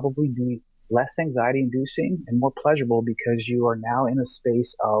sex will probably be less anxiety-inducing and more pleasurable because you are now in a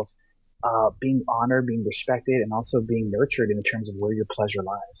space of being honored, being respected, and also being nurtured in terms of where your pleasure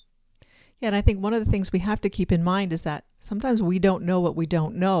lies. Yeah, and I think one of the things we have to keep in mind is that sometimes we don't know what we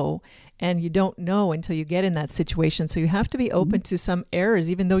don't know, and you don't know until you get in that situation. So you have to be open to some errors.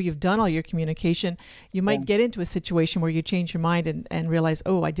 Even though you've done all your communication, you might get into a situation where you change your mind and realize,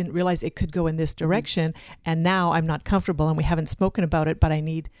 oh, I didn't realize it could go in this direction, and now I'm not comfortable, and we haven't spoken about it, but I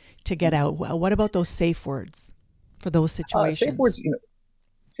need to get out. Well, what about those safe words for those situations?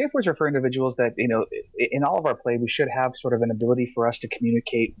 Safe words are for individuals that, in all of our play, we should have sort of an ability for us to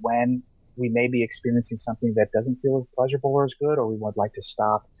communicate when we may be experiencing something that doesn't feel as pleasurable or as good, or we would like to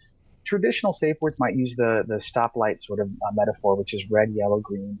stop. Traditional safe words might use the stoplight sort of metaphor, which is red, yellow,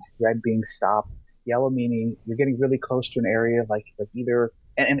 green. Red being stop, yellow meaning you're getting really close to an area like either,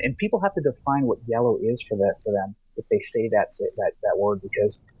 and people have to define what yellow is for them if they say that word,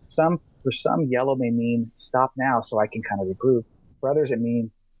 because for some yellow may mean stop now so I can kind of regroup. For others it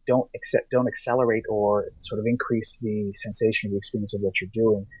means don't accelerate or sort of increase the sensation or the experience of what you're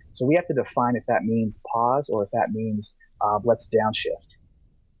doing. So we have to define if that means pause or if that means let's downshift.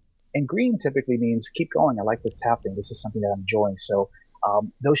 And green typically means keep going. I like what's happening. This is something that I'm enjoying. So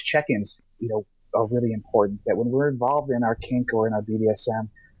those check-ins, are really important. That when we're involved in our kink or in our BDSM,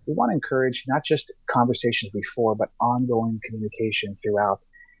 we want to encourage not just conversations before, but ongoing communication throughout.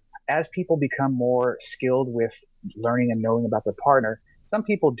 As people become more skilled with learning and knowing about their partner, some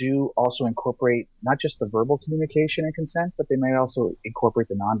people do also incorporate not just the verbal communication and consent, but they may also incorporate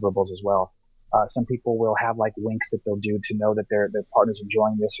the nonverbals as well. Some people will have like winks that they'll do to know that their partner's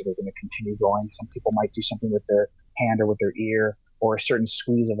enjoying this or they're going to continue going. Some people might do something with their hand or with their ear or a certain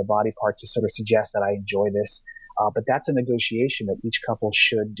squeeze of the body part to sort of suggest that I enjoy this. But that's a negotiation that each couple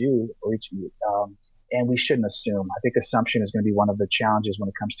should do, and we shouldn't assume. I think assumption is going to be one of the challenges when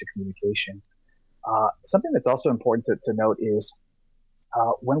it comes to communication. Something that's also important to note is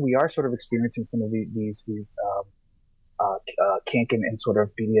when we are sort of experiencing some of these kink and sort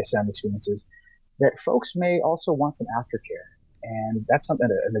of BDSM experiences, that folks may also want some aftercare. And that's something,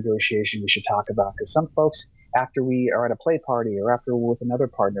 a negotiation we should talk about, because some folks, after we are at a play party or after we're with another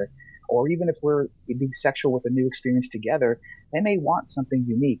partner, or even if we're being sexual with a new experience together, they may want something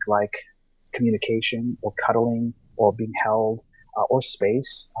unique like communication or cuddling or being held or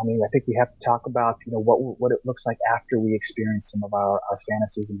space. I mean, I think we have to talk about, what it looks like after we experience some of our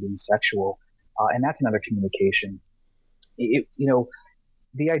fantasies and being sexual. And that's another communication.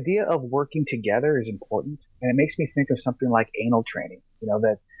 The idea of working together is important, and it makes me think of something like anal training.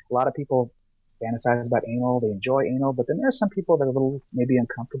 That a lot of people fantasize about anal, they enjoy anal, but then there are some people that are a little maybe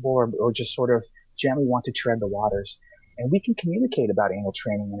uncomfortable or just sort of gently want to tread the waters. And we can communicate about anal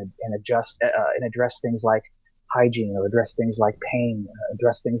training and address things like hygiene, or address things like pain,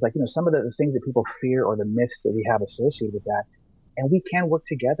 address things like, some of the things that people fear or the myths that we have associated with that. And we can work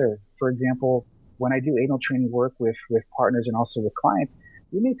together. For example, when I do anal training work with partners and also with clients,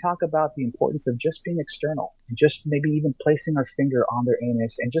 we may talk about the importance of just being external and just maybe even placing our finger on their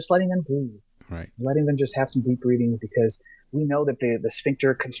anus and just letting them breathe. Right. Letting them just have some deep breathing, because we know that the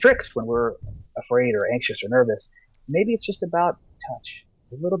sphincter constricts when we're afraid or anxious or nervous. Maybe it's just about touch,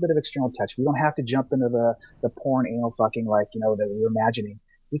 a little bit of external touch. We don't have to jump into the porn anal fucking that we're imagining.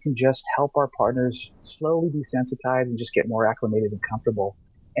 We can just help our partners slowly desensitize and just get more acclimated and comfortable.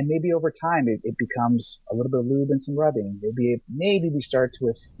 And maybe over time it becomes a little bit of lube and some rubbing. Maybe we start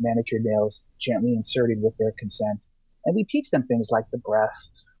with manicured nails gently inserted with their consent. And we teach them things like the breath,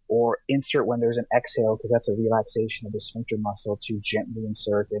 or insert when there's an exhale, because that's a relaxation of the sphincter muscle to gently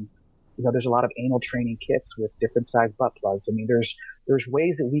insert. And there's a lot of anal training kits with different size butt plugs. I mean, there's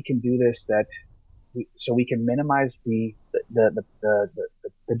ways that we can do this so we can minimize the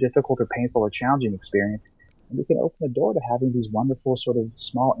difficult or painful or challenging experience. And we can open the door to having these wonderful sort of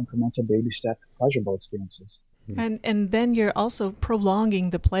small incremental baby step pleasurable experiences. And then you're also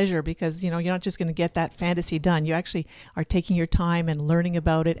prolonging the pleasure, because you're not just going to get that fantasy done. You actually are taking your time and learning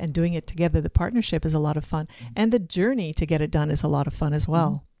about it and doing it together. The partnership is a lot of fun, and the journey to get it done is a lot of fun as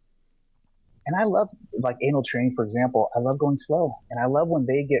well. And I love, like anal training, for example, I love going slow. And I love when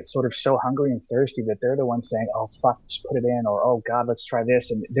they get sort of so hungry and thirsty that they're the ones saying, oh, fuck, just put it in, or, oh, God, let's try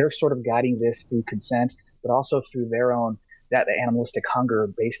this. And they're sort of guiding this through consent, but also through their own, that animalistic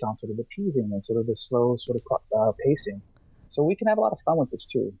hunger based on sort of the teasing and sort of the slow sort of pacing. So we can have a lot of fun with this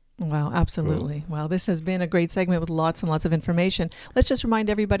too. Wow, absolutely. Well, this has been a great segment with lots and lots of information. Let's just remind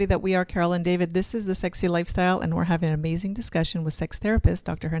everybody that we are Carol and David. This is The Sexy Lifestyle, and we're having an amazing discussion with sex therapist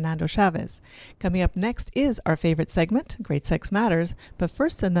Dr. Hernando Chaves. Coming up next is our favorite segment, Great Sex Matters. But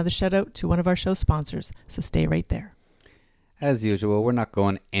first, another shout out to one of our show sponsors. So stay right there. As usual, we're not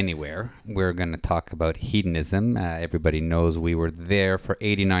going anywhere. We're going to talk about hedonism. Everybody knows we were there for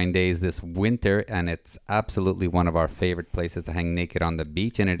 89 days this winter, and it's absolutely one of our favorite places to hang naked on the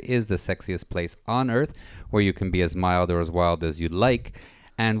beach, and it is the sexiest place on earth where you can be as mild or as wild as you like.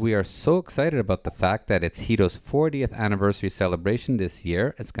 And we are so excited about the fact that it's Hedo's 40th anniversary celebration this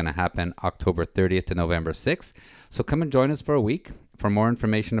year. It's going to happen October 30th to November 6th. So come and join us for a week. For more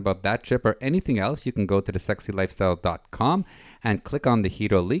information about that trip or anything else, you can go to thesexylifestyle.com and click on the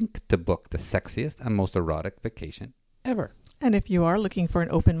Hedo link to book the sexiest and most erotic vacation ever. And if you are looking for an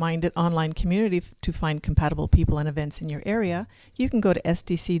open-minded online community to find compatible people and events in your area, you can go to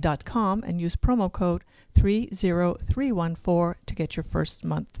sdc.com and use promo code 30314 to get your first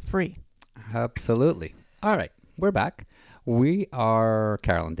month free. Absolutely. All right, we're back. We are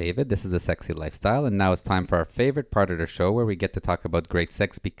Carol and David. This is The Sexy Lifestyle, and now it's time for our favorite part of the show where we get to talk about great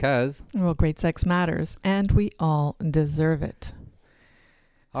sex because... Well, great sex matters, and we all deserve it.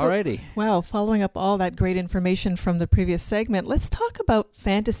 Alrighty. Wow, following up all that great information from the previous segment, let's talk about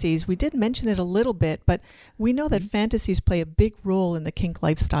fantasies. We did mention it a little bit, but we know that fantasies play a big role in the kink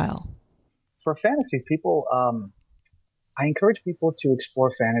lifestyle. For fantasies, I encourage people to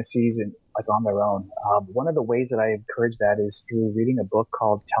explore fantasies on their own. One of the ways that I encourage that is through reading a book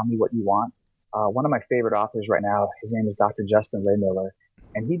called Tell Me What You Want. One of my favorite authors right now, his name is Dr. Justin Lehmiller,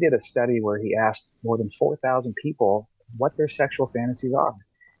 and he did a study where he asked more than 4,000 people what their sexual fantasies are.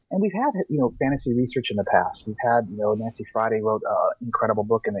 And we've had, fantasy research in the past. We've had, Nancy Friday wrote an incredible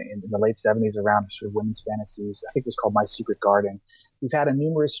book in the late 70s around sort of women's fantasies. I think it was called My Secret Garden. We've had a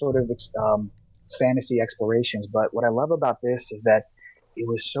numerous sort of fantasy explorations. But what I love about this is that it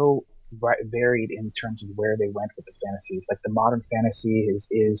was so varied in terms of where they went with the fantasies. Like the modern fantasy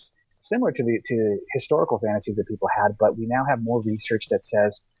is similar to historical fantasies that people had, but we now have more research that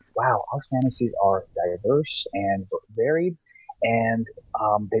says, wow, our fantasies are diverse and varied, and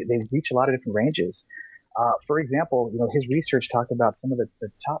they reach a lot of different ranges. For example, his research talked about some of the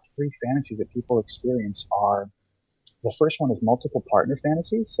top 3 fantasies that people experience are, the first one is multiple partner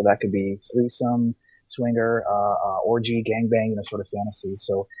fantasies. So that could be threesome, swinger, orgy, gangbang, sort of fantasies.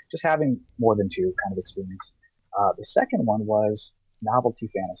 So just having more than 2 kind of experience. The second one was novelty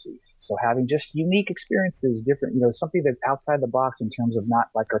fantasies. So having just unique experiences, different, something that's outside the box in terms of not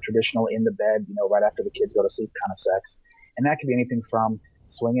like our traditional in the bed, right after the kids go to sleep kind of sex. And that could be anything from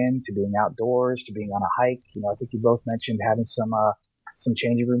swinging to being outdoors to being on a hike. I think you both mentioned having some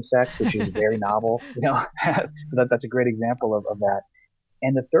changing room sex, which is very novel, so that's a great example of that.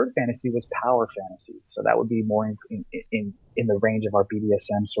 And the third fantasy was power fantasies. So that would be more in the range of our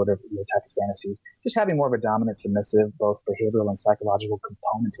BDSM sort of type of fantasies, just having more of a dominant, submissive, both behavioral and psychological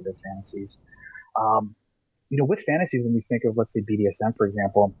component to their fantasies. With fantasies, when you think of, let's say, BDSM, for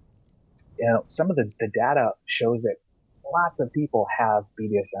example, some of the data shows that lots of people have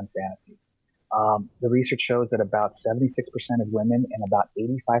BDSM fantasies. The research shows that about 76% of women and about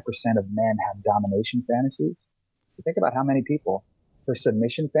 85% of men have domination fantasies. So think about how many people. For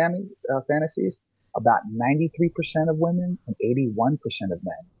submission fantasies, about 93% of women and 81% of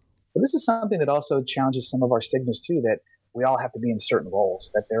men. So this is something that also challenges some of our stigmas too, that we all have to be in certain roles,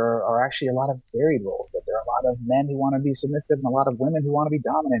 that there are actually a lot of varied roles, that there are a lot of men who want to be submissive and a lot of women who want to be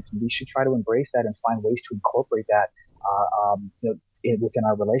dominant. And we should try to embrace that and find ways to incorporate that, within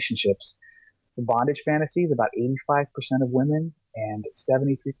our relationships. For bondage fantasies, about 85% of women and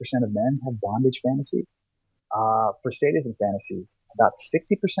 73% of men have bondage fantasies. For sadism fantasies, about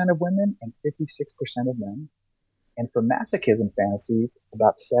 60% of women and 56% of men. And for masochism fantasies,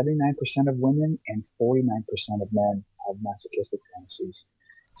 about 79% of women and 49% of men have masochistic fantasies.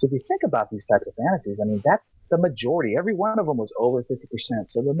 So if you think about these types of fantasies, I mean, that's the majority. Every one of them was over 50%.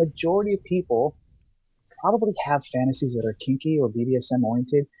 So the majority of people probably have fantasies that are kinky or BDSM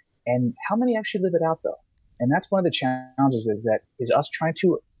oriented. And how many actually live it out though? And that's one of the challenges is us trying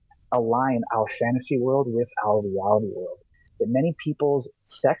to align our fantasy world with our reality world. That many people's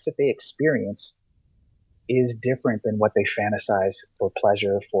sex that they experience is different than what they fantasize for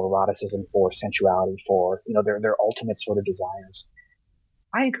pleasure, for eroticism, for sensuality, for, their ultimate sort of desires.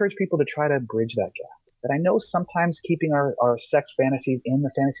 I encourage people to try to bridge that gap. That I know sometimes keeping our sex fantasies in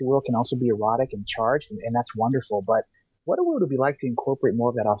the fantasy world can also be erotic and charged, and that's wonderful. But what a world would be like to incorporate more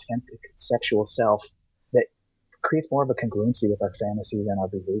of that authentic sexual self that creates more of a congruency with our fantasies and our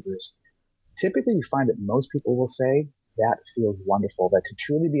behaviors. Typically, you find that most people will say that feels wonderful, that to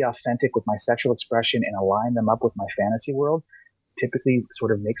truly be authentic with my sexual expression and align them up with my fantasy world typically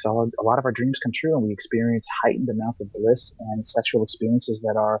sort of makes a lot of our dreams come true, and we experience heightened amounts of bliss and sexual experiences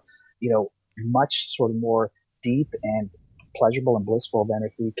that are, much sort of more deep and pleasurable and blissful than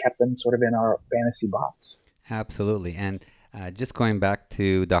if we kept them sort of in our fantasy box. Absolutely. And just going back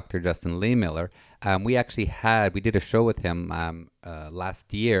to Dr. Justin Lehmiller, we did a show with him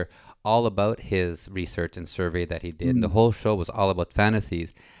last year all about his research and survey that he did. And the whole show was all about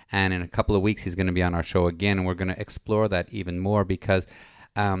fantasies. And in a couple of weeks, he's going to be on our show again, and we're going to explore that even more because,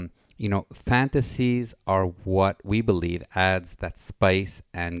 fantasies are what we believe adds that spice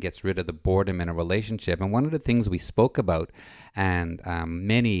and gets rid of the boredom in a relationship. And one of the things we spoke about, and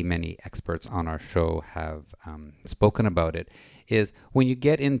many, many experts on our show have spoken about it, is when you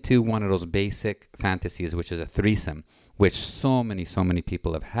get into one of those basic fantasies, which is a threesome, which so many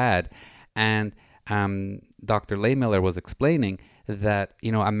people have had. And Dr. Lehmiller was explaining that,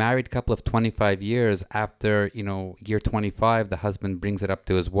 a married couple of 25 years after, year 25, the husband brings it up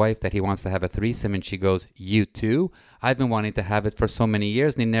to his wife that he wants to have a threesome. And she goes, "You too? I've been wanting to have it for so many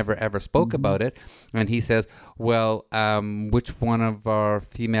years." And he never ever spoke about it. And he says, "Well, which one of our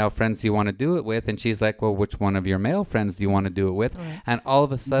female friends do you want to do it with?" And she's like, "Well, which one of your male friends do you want to do it with?" Right. And all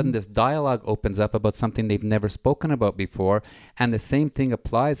of a sudden, this dialogue opens up about something they've never spoken about before. And the same thing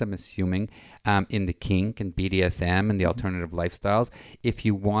applies, I'm assuming, in the kink and BDSM and the alternative lifestyles. If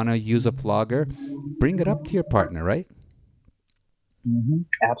you want to use a flogger, bring it up to your partner, right? Mm-hmm.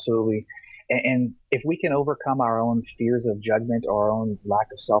 Absolutely. And if we can overcome our own fears of judgment or our own lack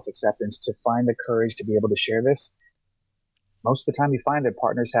of self-acceptance to find the courage to be able to share this, most of the time you find that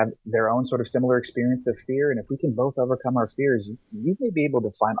partners have their own sort of similar experience of fear. And if we can both overcome our fears, you may be able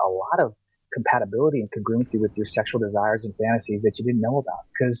to find a lot of compatibility and congruency with your sexual desires and fantasies that you didn't know about.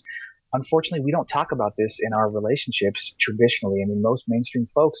 Because unfortunately, we don't talk about this in our relationships traditionally. I mean, most mainstream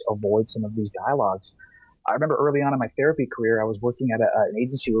folks avoid some of these dialogues. I remember early on in my therapy career, I was working at an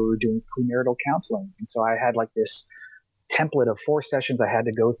agency where we were doing premarital counseling. And so I had like this template of 4 sessions I had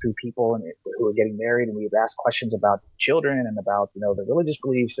to go through people who were getting married, and we would ask questions about children and about, their religious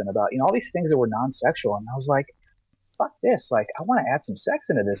beliefs and about, all these things that were non-sexual. And I was like, fuck this. Like, I want to add some sex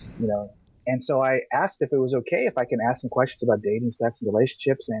into this. And so I asked if it was okay if I can ask some questions about dating, sex, and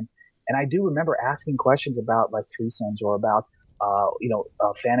relationships. And I do remember asking questions about like threesomes or about,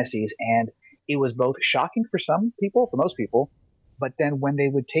 fantasies. And it was both shocking for most people, but then when they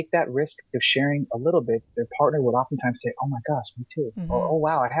would take that risk of sharing a little bit, their partner would oftentimes say, "Oh my gosh, me too." Mm-hmm. Or, "Oh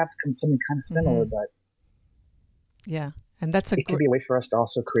wow, I have something kind of similar." Mm-hmm. But yeah, and it can be a way for us to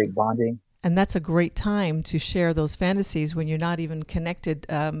also create bonding. And that's a great time to share those fantasies when you're not even connected,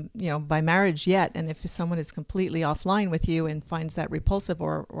 by marriage yet. And if someone is completely offline with you and finds that repulsive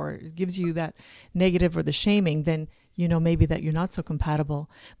or gives you that negative or the shaming, then maybe that you're not so compatible.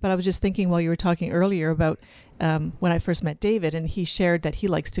 But I was just thinking while you were talking earlier about when I first met David, and he shared that he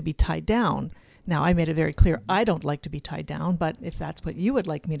likes to be tied down. Now, I made it very clear I don't like to be tied down, but if that's what you would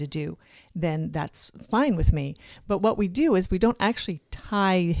like me to do, then that's fine with me. But what we do is we don't actually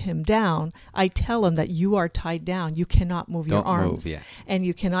tie him down. I tell him that you are tied down. You cannot move your arms. And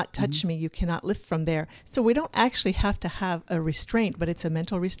you cannot touch me. You cannot lift from there. So we don't actually have to have a restraint, but it's a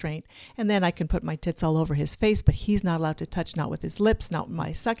mental restraint. And then I can put my tits all over his face, but he's not allowed to touch, not with his lips, not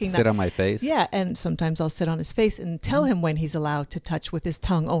my sucking. Sit on my face? Yeah, and sometimes I'll sit on his face and tell him when he's allowed to touch with his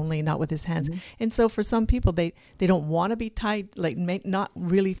tongue only, not with his hands. And so for some people, they don't want to be tied, like not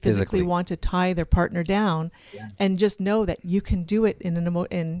really physically want to tie their partner down, and just know that you can do it in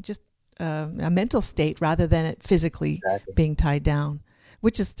a mental state rather than it physically being tied down,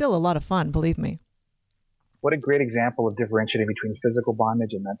 which is still a lot of fun, believe me. What a great example of differentiating between physical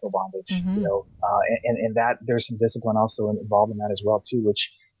bondage and mental bondage, and that there's some discipline also involved in that as well too,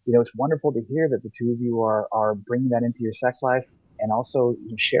 which, it's wonderful to hear that the two of you are bringing that into your sex life and also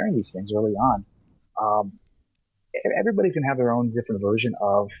sharing these things early on. Everybody's going to have their own different version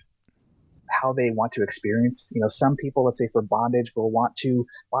of how they want to experience. Some people, let's say for bondage, will want to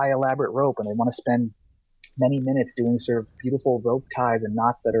buy elaborate rope and they want to spend many minutes doing sort of beautiful rope ties and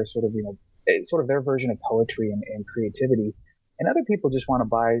knots that are sort of their version of poetry and creativity. And other people just want to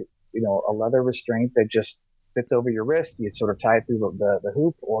buy, a leather restraint that just fits over your wrist. You sort of tie it through the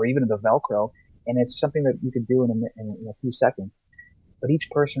hoop or even the Velcro, and it's something that you can do in a few seconds. But each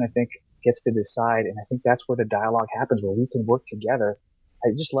person, I think, gets to decide, and I think that's where the dialogue happens, where we can work together. I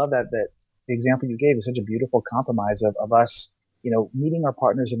just love that the example you gave is such a beautiful compromise of us, meeting our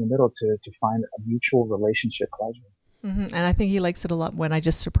partners in the middle to find a mutual relationship pleasure. Mm-hmm. And I think he likes it a lot when I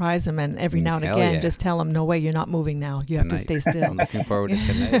just surprise him and every now and again just tell him, no way, you're not moving now. You have to stay still. I'm looking forward to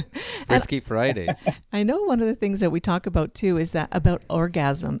tonight. Frisky Fridays. I know one of the things that we talk about too is that about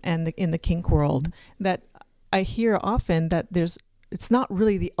orgasm and in the kink world, that I hear often that it's not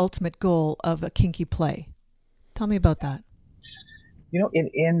really the ultimate goal of a kinky play. Tell me about that.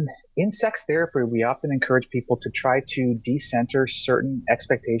 In sex therapy, we often encourage people to try to decenter certain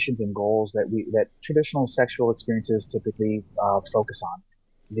expectations and goals that traditional sexual experiences typically focus on.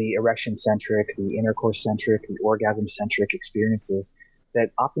 The erection-centric, the intercourse-centric, the orgasm-centric experiences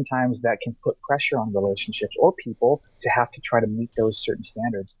that oftentimes that can put pressure on relationships or people to have to try to meet those certain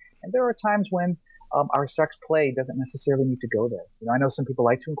standards. And there are times when our sex play doesn't necessarily need to go there. I know some people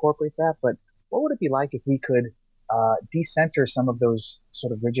like to incorporate that, but what would it be like if we could decenter some of those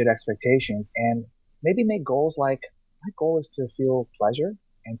sort of rigid expectations and maybe make goals like, my goal is to feel pleasure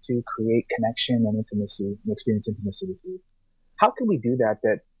and to create connection and intimacy and experience intimacy with you. How can we do that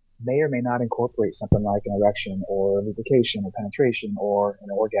may or may not incorporate something like an erection or lubrication or penetration or an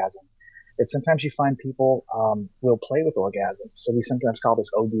orgasm? That sometimes you find people will play with orgasm. So we sometimes call this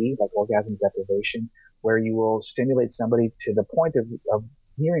OD, like orgasm deprivation, where you will stimulate somebody to the point of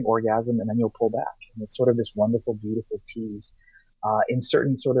nearing orgasm and then you'll pull back. And it's sort of this wonderful, beautiful tease. In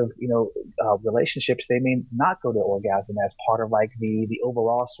certain sort of, relationships, they may not go to orgasm as part of like the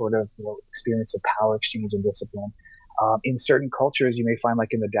overall sort of, experience of power exchange and discipline. In certain cultures, you may find like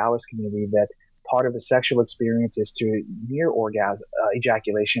in the Taoist community that part of the sexual experience is to near orgasm,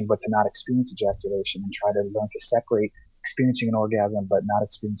 ejaculation, but to not experience ejaculation and try to learn to separate experiencing an orgasm, but not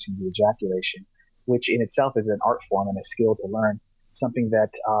experiencing the ejaculation, which in itself is an art form and a skill to learn, something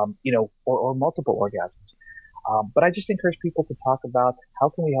that, or multiple orgasms. But I just encourage people to talk about how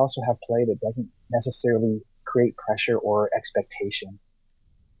can we also have play that doesn't necessarily create pressure or expectation.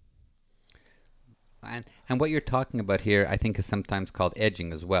 And what you're talking about here, I think, is sometimes called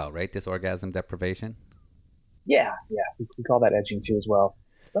edging as well, right? This orgasm deprivation? Yeah. We call that edging too as well.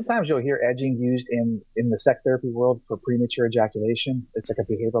 Sometimes you'll hear edging used in the sex therapy world for premature ejaculation. It's like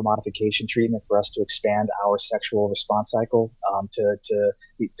a behavioral modification treatment for us to expand our sexual response cycle,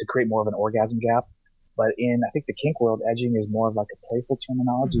 to create more of an orgasm gap. But in, I think, the kink world, edging is more of like a playful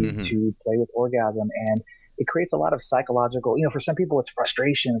terminology to play with orgasm. And it creates a lot of psychological, for some people it's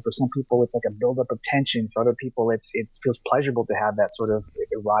frustration. For some people it's like a buildup of tension. For other people it feels pleasurable to have that sort of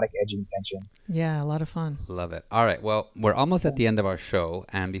erotic edging tension. Yeah, a lot of fun. Love it. All right. Well, we're almost at the end of our show.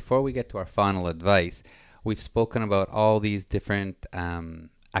 And before we get to our final advice, we've spoken about all these different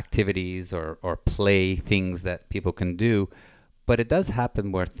activities or play things that people can do. But it does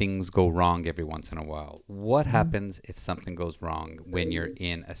happen where things go wrong every once in a while. What happens if something goes wrong when you're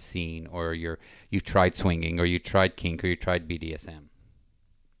in a scene, or you tried swinging, or you tried kink, or you tried BDSM?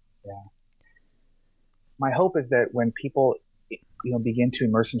 Yeah. My hope is that when people begin to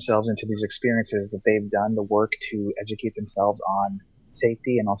immerse themselves into these experiences, that they've done the work to educate themselves on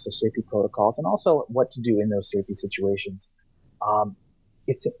safety and also safety protocols, and also what to do in those safety situations.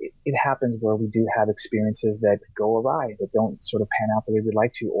 It happens where we do have experiences that go awry, that don't sort of pan out the way we'd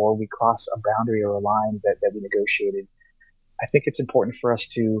like to, or we cross a boundary or a line that we negotiated. I think it's important for us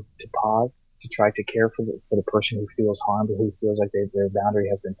to pause, to try to care for the person who feels harmed or who feels like their boundary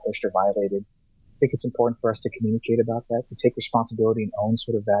has been pushed or violated. I think it's important for us to communicate about that, to take responsibility and own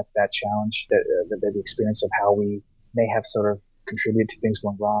sort of that challenge, the experience of how we may have sort of contributed to things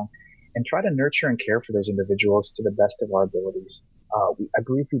going wrong, and try to nurture and care for those individuals to the best of our abilities. I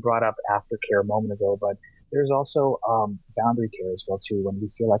briefly brought up aftercare a moment ago, but there's also boundary care as well too, when we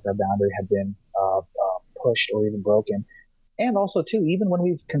feel like our boundary had been pushed or even broken. And also too, even when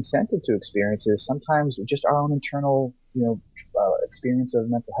we've consented to experiences, sometimes just our own internal, experience of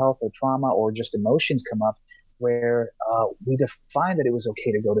mental health or trauma or just emotions come up where we define that it was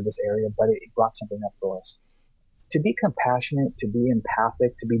okay to go to this area, but it brought something up for us. To be compassionate, to be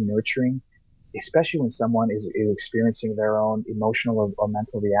empathic, to be nurturing, especially when someone is experiencing their own emotional or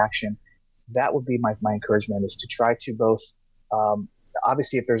mental reaction, that would be my encouragement, is to try to both,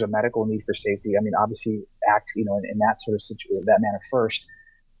 obviously if there's a medical need for safety, obviously act, in that sort of situation, that manner first,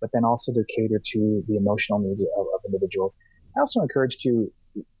 but then also to cater to the emotional needs of individuals. I also encourage to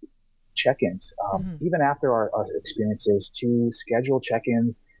check-ins, even after our experiences, to schedule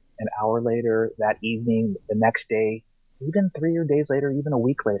check-ins an hour later, that evening, the next day, even 3 days later, even a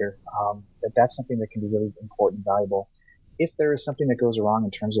week later. That's something that can be really important and valuable. If there is something that goes wrong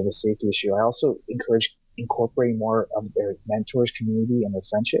in terms of a safety issue, I also encourage incorporating more of their mentors, community, and their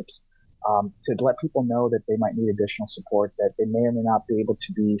friendships, to let people know that they might need additional support, that they may or may not be able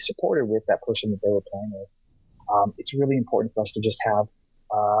to be supported with that person that they were playing with. It's really important for us to just have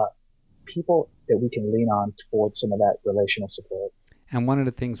people that we can lean on towards some of that relational support. And one of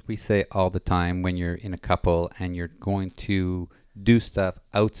the things we say all the time when you're in a couple and you're going to do stuff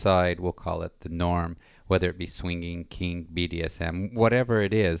outside, we'll call it the norm, whether it be swinging, kink, BDSM, whatever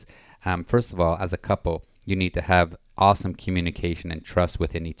it is, first of all, as a couple, you need to have awesome communication and trust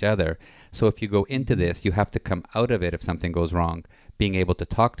within each other. So if you go into this, you have to come out of it if something goes wrong, being able to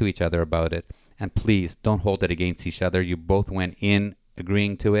talk to each other about it. And please don't hold it against each other. You both went in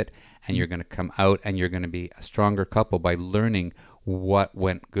agreeing to it, and you're going to come out and you're going to be a stronger couple by learning what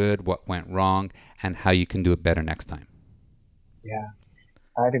went good, what went wrong, and how you can do it better next time. Yeah,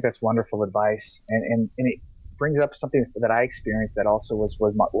 I think that's wonderful advice. And it brings up something that I experienced that also was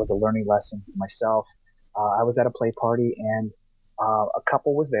a learning lesson for myself. I was at a play party, and a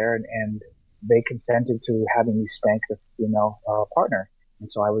couple was there, and they consented to having me spank the female partner. And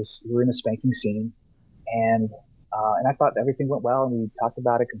so we were in a spanking scene, and I thought everything went well, and we talked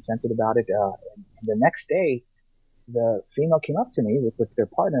about it, consented about it. And the next day, the female came up to me with their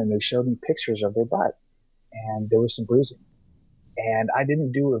partner, and they showed me pictures of their butt, and there was some bruising. And I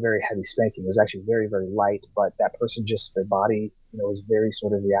didn't do a very heavy spanking. It was actually very, very light, but that person just, their body, was very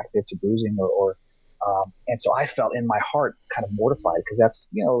sort of reactive to bruising and so I felt in my heart kind of mortified, because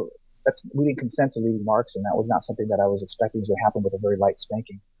we didn't consent to leaving marks, and that was not something that I was expecting to happen with a very light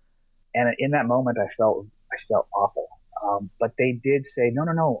spanking. And in that moment, I felt awful. But they did say,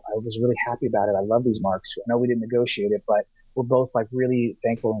 no, I was really happy about it. I love these marks. I know we didn't negotiate it, but we're both like really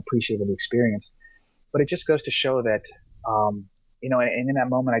thankful and appreciative of the experience. But it just goes to show that, and in that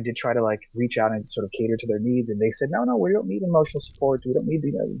moment, I did try to like reach out and sort of cater to their needs. And they said, no, we don't need emotional support. We don't need,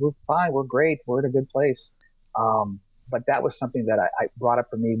 we're fine. We're great. We're in a good place. But that was something that I brought up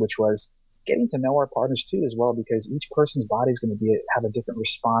for me, which was getting to know our partners too as well, because each person's body is going to have a different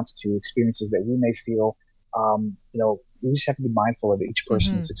response to experiences that we may feel. We just have to be mindful of each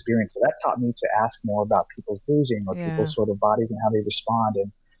person's experience. So that taught me to ask more about people's bruising or people's sort of bodies and how they respond.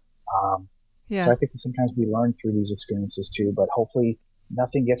 And so I think that sometimes we learn through these experiences too, but hopefully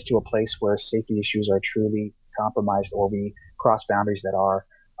nothing gets to a place where safety issues are truly compromised or we cross boundaries that are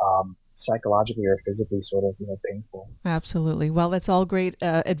psychologically or physically sort of painful. Absolutely. Well, that's all great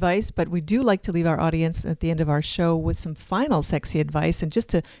advice, but we do like to leave our audience at the end of our show with some final sexy advice. And just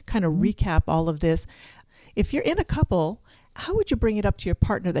to kind of recap all of this, if you're in a couple, how would you bring it up to your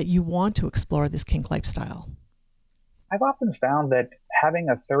partner that you want to explore this kink lifestyle? I've often found that having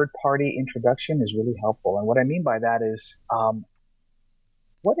a third-party introduction is really helpful. And what I mean by that is,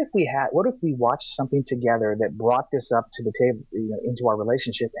 what if we watched something together that brought this up to the table, into our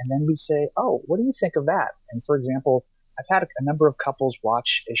relationship, and then we say, oh, what do you think of that? And for example, I've had a number of couples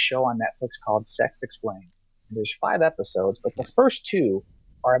watch a show on Netflix called Sex Explained. There's 5 episodes, but the first 2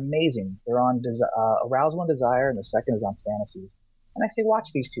 are amazing. They're on arousal and desire, and the second is on fantasies. And I say,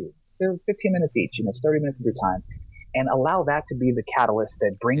 watch these 2. They're 15 minutes each, it's 30 minutes of your time. And allow that to be the catalyst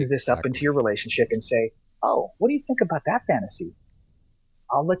that brings this up into your relationship and say, oh, what do you think about that fantasy?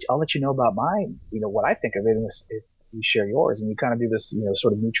 I'll let you know about mine, what I think of it, and if you share yours and you kind of do this,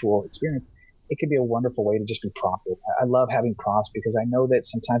 sort of mutual experience, it can be a wonderful way to just be prompted. I love having prompts because I know that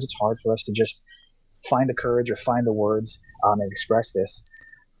sometimes it's hard for us to just find the courage or find the words and express this.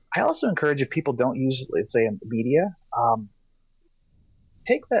 I also encourage, if people don't use, let's say, media,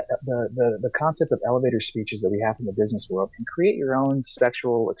 take the concept of elevator speeches that we have in the business world and create your own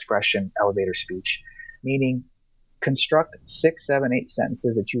sexual expression elevator speech, meaning construct 6, 7, 8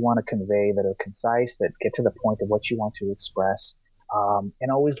 sentences that you want to convey that are concise, that get to the point of what you want to express,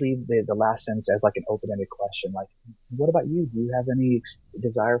 and always leave the last sentence as like an open-ended question, like, what about you? Do you have any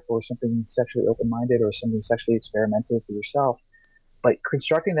desire for something sexually open-minded or something sexually experimental for yourself? But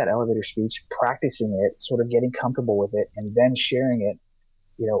constructing that elevator speech, practicing it, sort of getting comfortable with it, and then sharing it,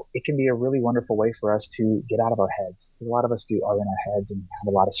 it can be a really wonderful way for us to get out of our heads. Because a lot of us are in our heads and have a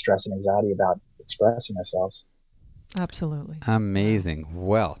lot of stress and anxiety about expressing ourselves. Absolutely. Amazing.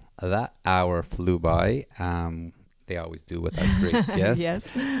 Well, that hour flew by. They always do with our great guests. Yes.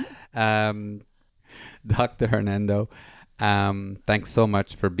 Dr. Hernando, thanks so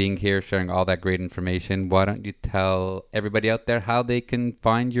much for being here, sharing all that great information. Why don't you tell everybody out there how they can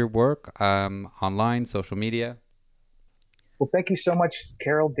find your work online, social media? Well, thank you so much,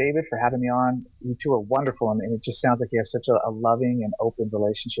 Carol, David, for having me on. You two are wonderful, and it just sounds like you have such a loving and open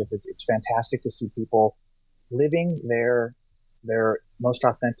relationship. It's fantastic to see people living their most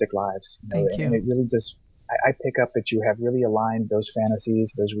authentic lives. Thank you. And it really just, I pick up that you have really aligned those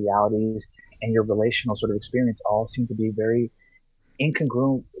fantasies, those realities, and your relational sort of experience all seem to be very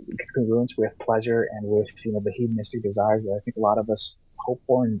incongruent with pleasure and with, the hedonistic desires that I think a lot of us hope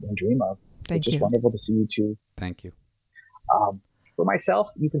for and dream of. Thank you. It's just wonderful to see you two. Thank you. For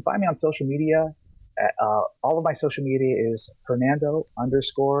myself, you can find me on social media. All of my social media is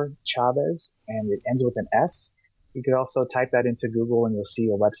Hernando_Chaves, and it ends with an S. You could also type that into Google and you'll see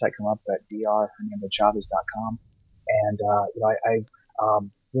a website come up at drhernandochaves.com. And, I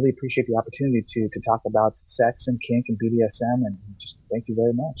really appreciate the opportunity to talk about sex and kink and BDSM, and just thank you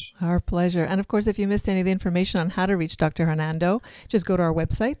very much. Our pleasure. And of course, if you missed any of the information on how to reach Dr. Hernando, just go to our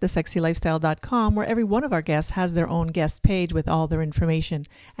website, thesexylifestyle.com, where every one of our guests has their own guest page with all their information.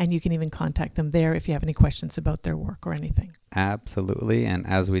 And you can even contact them there if you have any questions about their work or anything. Absolutely. And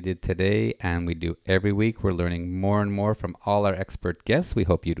as we did today, and we do every week, we're learning more and more from all our expert guests. We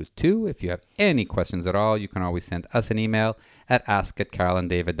hope you do too. If you have any questions at all, you can always send us an email at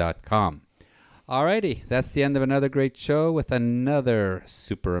ask@carolanddavid.com. Alrighty, that's the end of another great show with another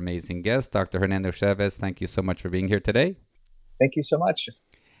super amazing guest, Dr. Hernando Chaves. Thank you so much for being here today. Thank you so much.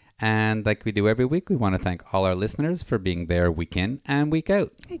 And like we do every week, we want to thank all our listeners for being there week in and week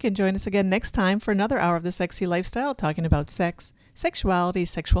out. You can join us again next time for another hour of The Sexy Lifestyle, talking about sex, sexuality,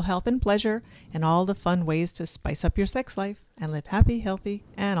 sexual health and pleasure, and all the fun ways to spice up your sex life and live happy, healthy,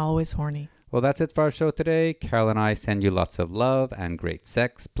 and always horny. Well, that's it for our show today. Carol and I send you lots of love and great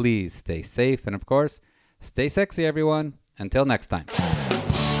sex. Please stay safe. And of course, stay sexy, everyone. Until next time.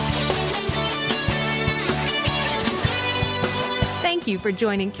 Thank you for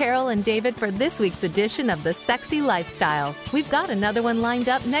joining Carol and David for this week's edition of The Sexy Lifestyle. We've got another one lined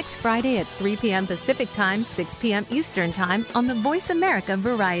up next Friday at 3 p.m. Pacific Time, 6 p.m. Eastern Time on the Voice America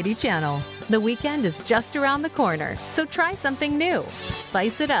Variety Channel. The weekend is just around the corner, so try something new.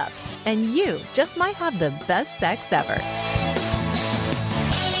 Spice it up, and you just might have the best sex ever.